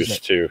fair use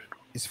too.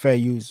 It's fair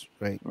use,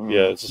 right?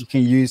 Yeah, you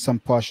can use some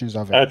portions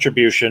of it.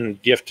 Attribution,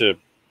 you have to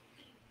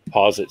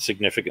pause it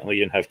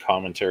significantly and have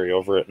commentary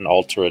over it and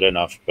alter it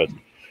enough. But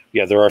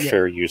yeah, there are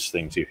fair use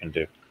things you can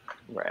do.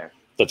 Right.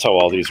 That's how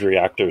all these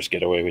reactors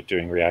get away with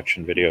doing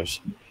reaction videos.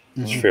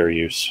 It's fair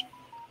use.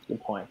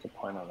 Good point. Good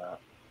point on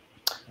that.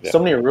 Yeah. So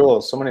many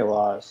rules, so many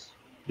laws.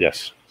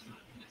 Yes.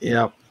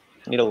 Yeah.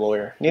 Need a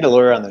lawyer. Need a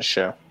lawyer on this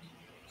show.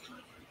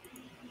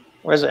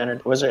 Where's the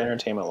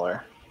entertainment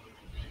lawyer?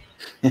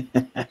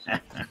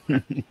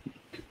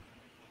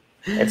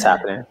 It's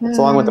happening. It's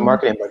along with the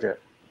marketing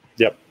budget.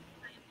 Yep.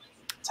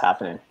 It's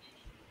happening.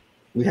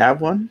 We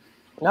have one?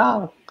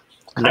 No.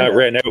 No, it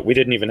ran out. We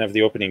didn't even have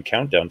the opening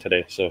countdown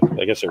today, so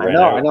I guess it ran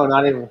out. I know,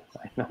 not even.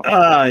 I know.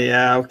 Oh,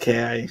 yeah,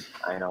 okay.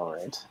 I know,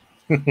 right?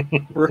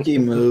 Rookie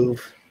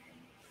move.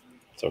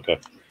 It's okay.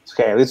 It's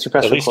okay, at least you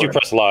press At least you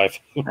press live.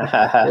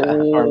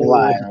 or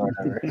live or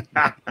whatever.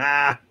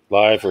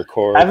 Live,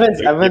 record.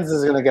 Evans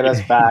is going to get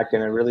us back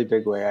in a really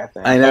big way, I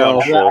think. I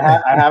know.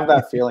 I have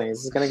that feeling.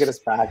 This is going to get us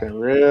back in a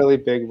really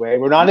big way.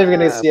 We're not even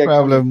going to see it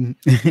coming.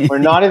 We're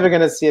not even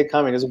going to see it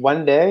coming. Just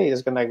one day,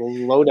 he's going to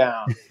low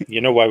down.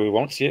 You know why we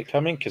won't see it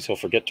coming? Because he'll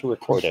forget to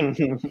record it.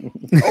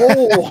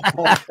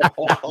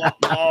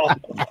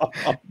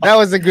 That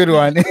was a good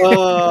one.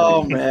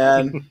 Oh,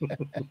 man.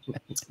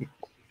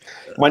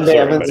 One day,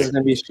 Evans is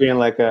going to be streaming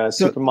like a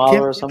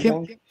supermodel or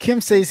something. Kim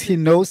says he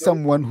knows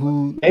someone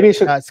who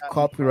has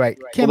copyright.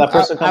 Kim,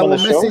 I will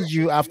message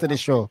you after the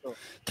show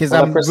because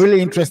I'm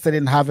really interested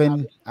in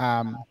having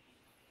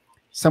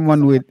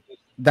someone with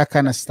that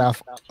kind of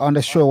stuff on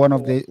the show one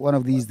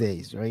of these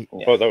days, right?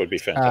 Oh, that would be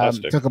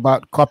fantastic. Talk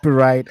about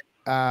copyright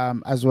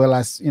as well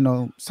as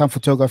some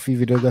photography,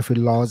 videography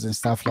laws and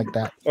stuff like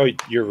that. Oh,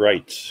 your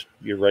rights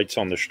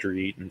on the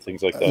street and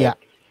things like that. Yeah,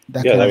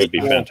 that would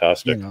be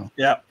fantastic.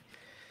 Yeah.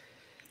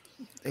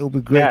 It would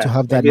be great to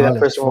have that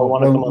knowledge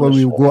when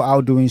we go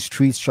out doing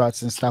street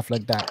shots and stuff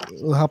like that.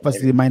 It will help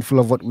us be mindful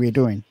of what we're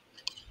doing.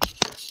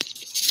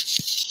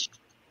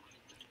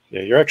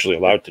 Yeah, you're actually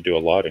allowed to do a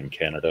lot in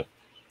Canada.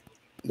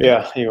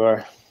 Yeah, you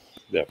are.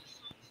 Yeah.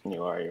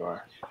 You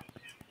are.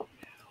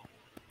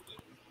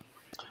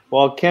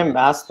 Well, Kim,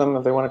 ask them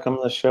if they want to come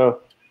on the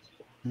show.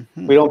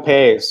 Mm-hmm. We don't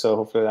pay, so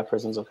hopefully that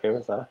person's okay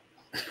with that.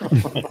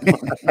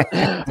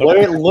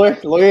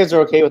 Lawyers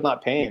are okay with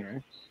not paying,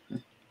 right?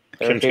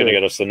 Kim's going to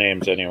get us the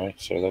names anyway,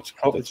 so that's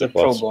a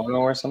pro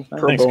bono or something.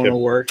 Pro bono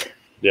work.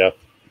 Yeah.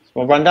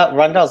 Well,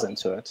 Rundell's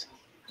into it.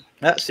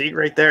 That seat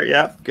right there.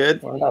 Yeah,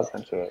 good. Rundell's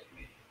into it.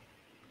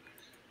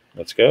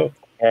 Let's go.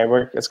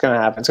 Okay, it's going to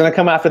happen. It's going to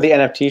come after the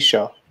NFT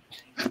show.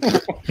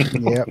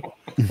 Yeah.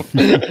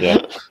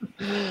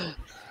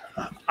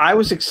 I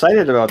was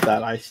excited about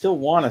that. I still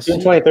want to see.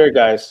 June 23rd,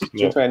 guys.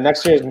 June 23rd.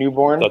 Next year is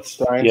newborn.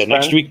 Bryan's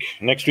next week.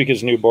 Next week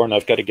is newborn.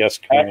 I've got a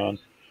guest coming on.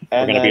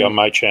 We're going to be on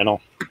my channel.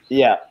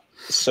 Yeah.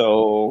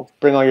 So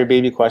bring all your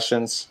baby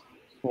questions,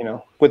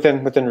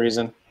 within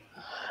reason.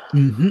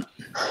 Mm-hmm.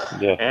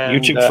 Yeah,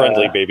 and, YouTube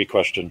friendly baby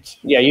questions.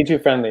 Yeah,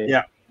 YouTube friendly.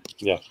 Yeah.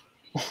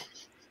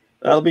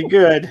 That'll be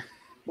good.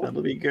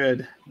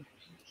 And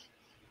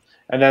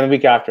then the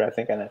week after, I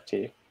think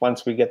NFT.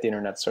 Once we get the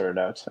internet sorted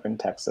out in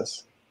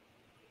Texas.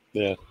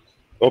 Yeah,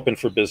 open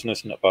for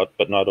business, but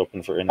not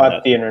open for internet.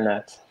 But the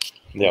internet.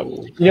 Yeah.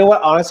 You know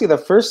what? Honestly, the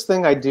first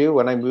thing I do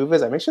when I move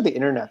is I make sure the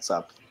internet's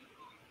up.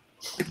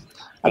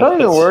 I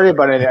don't even worry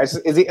about it.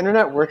 Is the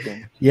internet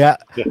working? Yeah.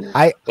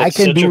 I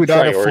can do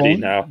without a phone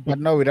now. but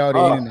not without the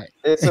internet.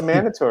 It's a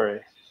mandatory.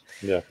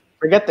 Yeah.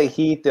 Forget the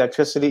heat, the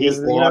electricity,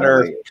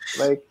 water,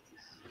 like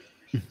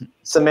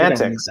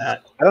semantics. I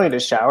don't need to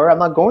shower. I'm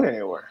not going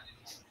anywhere.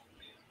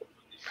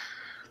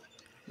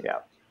 Yeah.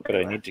 But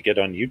I need to get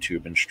on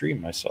YouTube and stream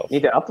myself.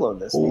 Need to upload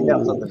this. Need to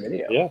upload the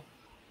video. Yeah.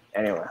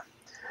 Anyway,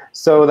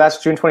 so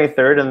that's June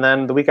 23rd, and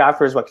then the week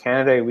after is what,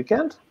 Canada Day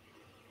weekend?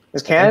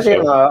 Is Canada Day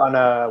on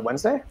a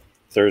Wednesday?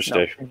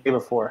 Thursday. No, the day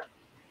before.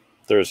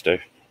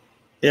 Thursday.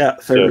 Yeah,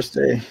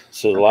 Thursday.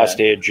 So the last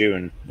day of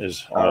June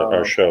is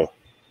our show.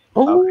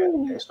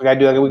 Okay. So we gotta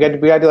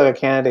do like a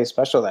Canada Day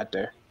special that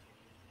day.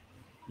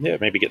 Yeah,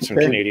 maybe get some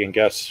Canadian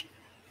guests.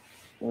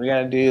 We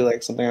gotta do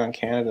like something on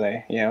Canada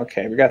Day. Yeah,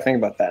 okay. We gotta think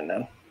about that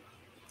now.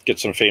 Get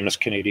some famous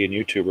Canadian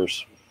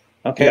YouTubers.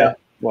 Okay. Yeah.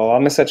 Well, I'll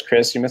message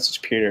Chris. You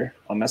message Peter.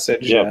 I'll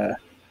message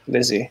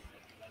Lizzie.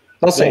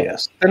 They'll say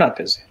yes. They're not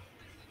busy.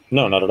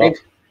 No, not at all.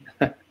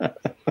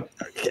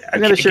 Okay,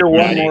 I'm gonna share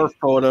one more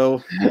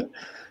photo.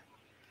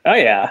 Oh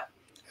yeah.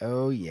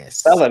 Oh yes.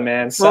 Sell it,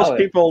 man. Most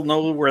people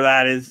know where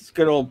that is. It's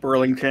good old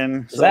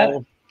Burlington. Is that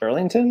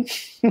Burlington?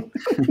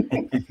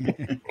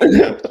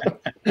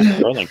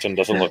 Burlington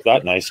doesn't look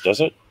that nice,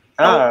 does it?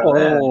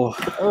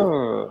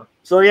 Oh.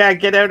 So yeah,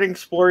 get out and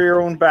explore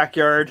your own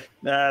backyard.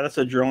 That's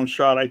a drone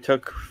shot I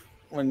took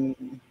when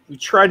we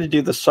tried to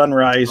do the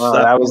sunrise.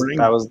 That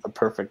was the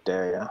perfect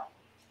day. Yeah.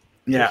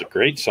 It was a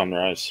great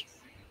sunrise.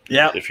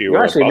 Yeah. If you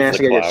were actually above managed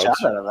the to get a clouds. good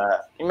shot out of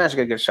that. You managed to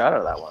get a good shot out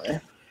of that one. Eh?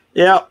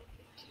 Yeah.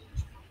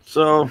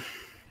 So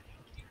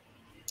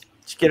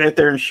just get out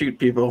there and shoot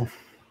people.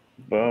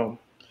 Boom.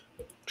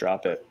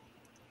 Drop it.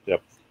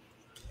 Yep.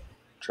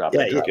 Drop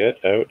it.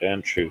 Get out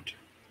and shoot.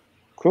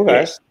 Cool,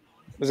 guys.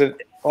 Was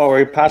it? Oh, are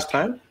we past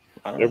time?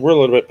 We're a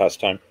little bit past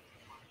time.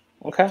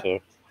 Okay. So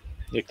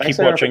Thanks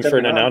keep watching for for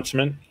an jumping on.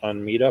 announcement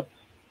on Meetup.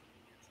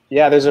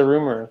 Yeah, there's a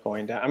rumor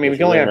going down. I mean, we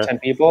can only have 10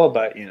 people,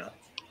 but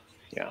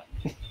yeah.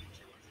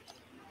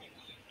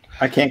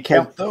 I can't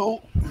count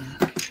though.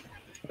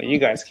 Well, you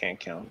guys can't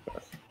count.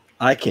 But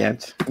I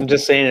can't. I'm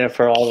just saying it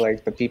for all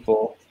like the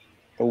people,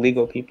 the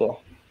legal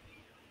people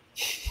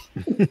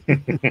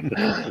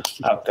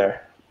out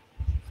there.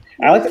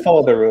 I like to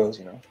follow the rules,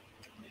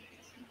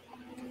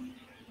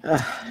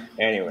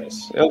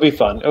 Anyways, it'll be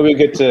fun. It'll be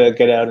good to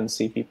get out and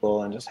see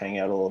people and just hang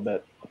out a little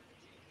bit.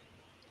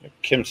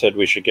 Kim said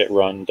we should get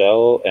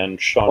Rondell and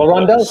Sean. Well,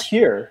 Rondell's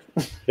here.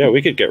 Yeah,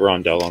 we could get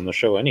Rondell on the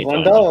show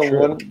anytime.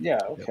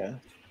 Okay.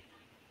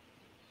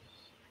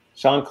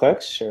 Sean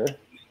Clicks, sure.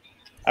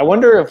 I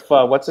wonder if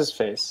what's his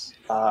face,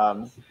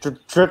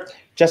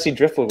 Jesse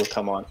Driftwood would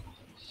come on.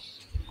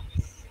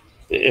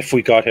 If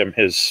we got him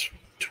his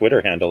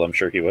Twitter handle, I'm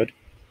sure he would.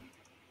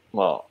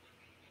 Well,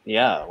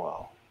 yeah.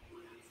 Well,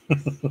 I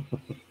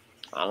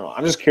don't know.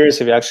 I'm just curious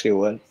if he actually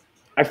would.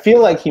 I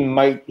feel like he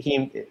might.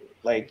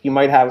 You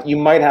might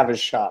have a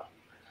shot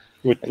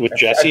with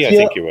Jesse. I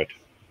think you would.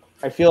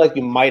 I feel like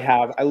you might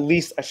have at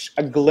least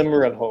a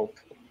glimmer of hope.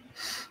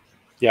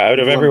 Yeah, out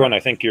of everyone, I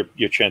think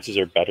your chances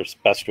are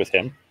best with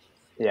him.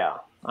 Yeah,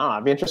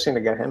 it'd be interesting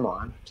to get him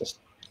on, just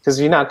because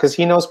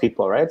he knows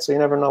people, right? So you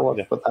never know what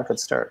that could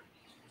start.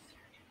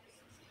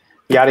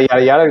 Yada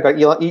yada yada.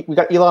 We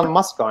got Elon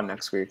Musk on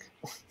next week.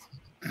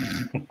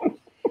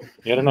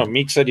 I don't know.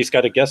 Meek said he's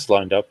got a guest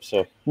lined up.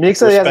 So Meek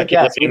said he has a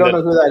guest. We don't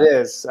know who that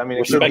is. I mean,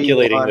 we're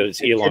speculating that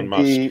it's Elon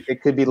Musk.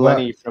 It could be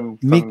Lenny from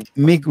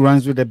Meek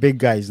runs with the big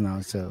guys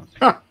now. So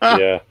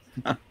yeah.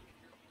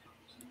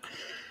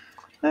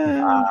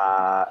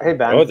 Hey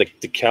Ben. Oh, the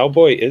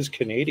cowboy is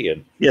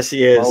Canadian. Yes,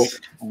 he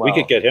is. We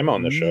could get him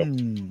on the show.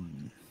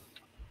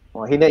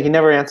 Well, he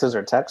never answers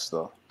our text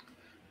though.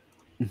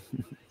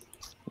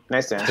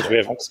 Nice to answer. We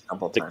have, a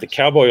couple times. The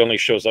cowboy only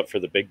shows up for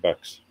the big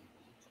bucks.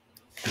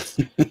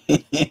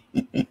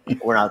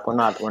 We're not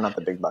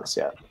the big bucks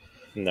yet.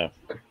 No.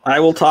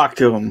 I will talk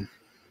to him.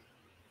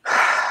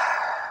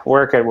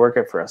 Work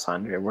it for us,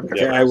 Andre.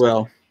 I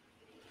will.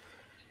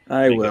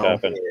 I will.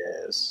 Happen.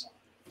 Yes.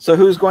 So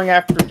who's going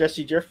after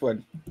Jesse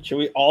Driftwood? Should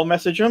we all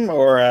message him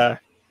or?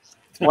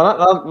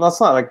 Well, let's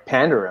not like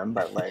pander him,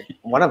 but like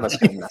one of us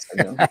can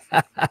message him.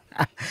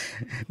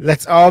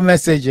 Let's all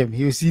message him.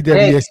 He'll see that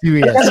we are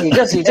serious.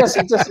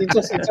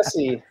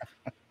 Jesse.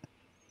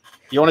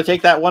 You want to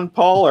take that one,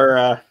 Paul,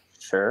 or?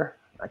 Sure,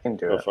 I can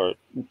do Go it. for it.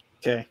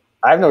 Okay.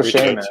 I have no Reach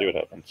shame. out, see what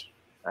happens.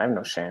 I have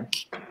no shame.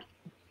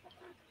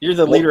 You're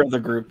the leader of the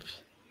group.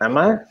 Am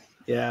I?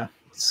 Yeah.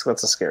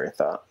 That's a scary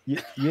thought.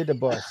 You're the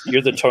boss.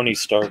 You're the Tony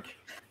Stark.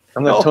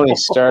 I'm the Tony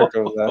Stark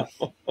of the.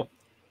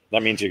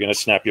 That means you're going to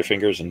snap your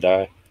fingers and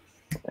die.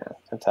 Yeah,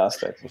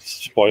 fantastic.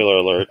 Spoiler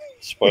alert.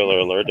 Spoiler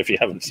alert if you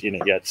haven't seen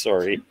it yet.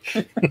 Sorry.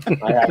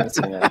 I haven't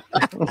seen it.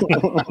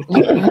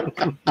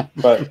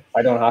 But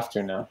I don't have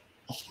to now.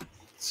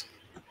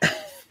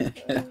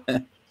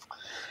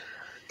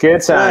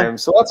 Good time.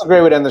 So that's a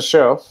great way to end the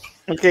show.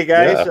 Okay,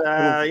 guys.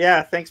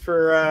 Thanks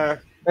for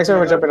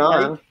everyone for jumping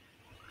on.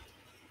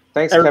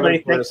 Thanks, everybody,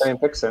 Kevin, for saying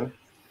Pixin.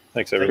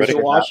 Thanks, everybody. Thanks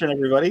for watching,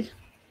 everybody.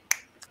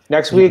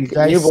 Next week,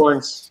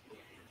 newborns.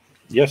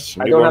 Yes,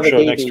 newborn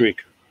show next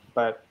week.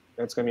 But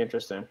it's going to be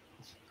interesting.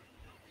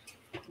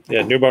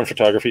 Yeah, newborn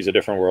photography is a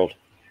different world.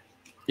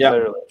 Yeah.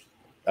 Literally.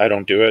 I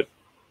don't do it,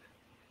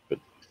 but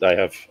I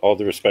have all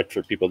the respect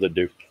for people that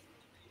do.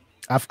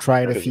 I've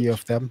tried a few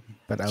of them,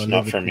 but I'll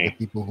leave it to the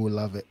people who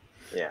love it.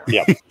 Yeah.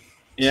 Yeah.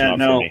 Yeah,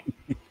 no.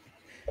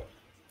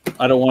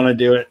 I don't want to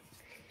do it.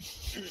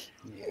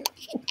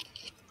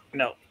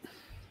 No.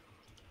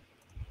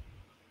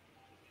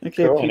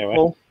 Okay, Cool. people.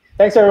 Anyway.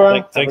 Thanks,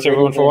 everyone. Thanks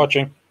everyone for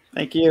watching.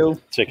 Thank you.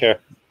 Take care.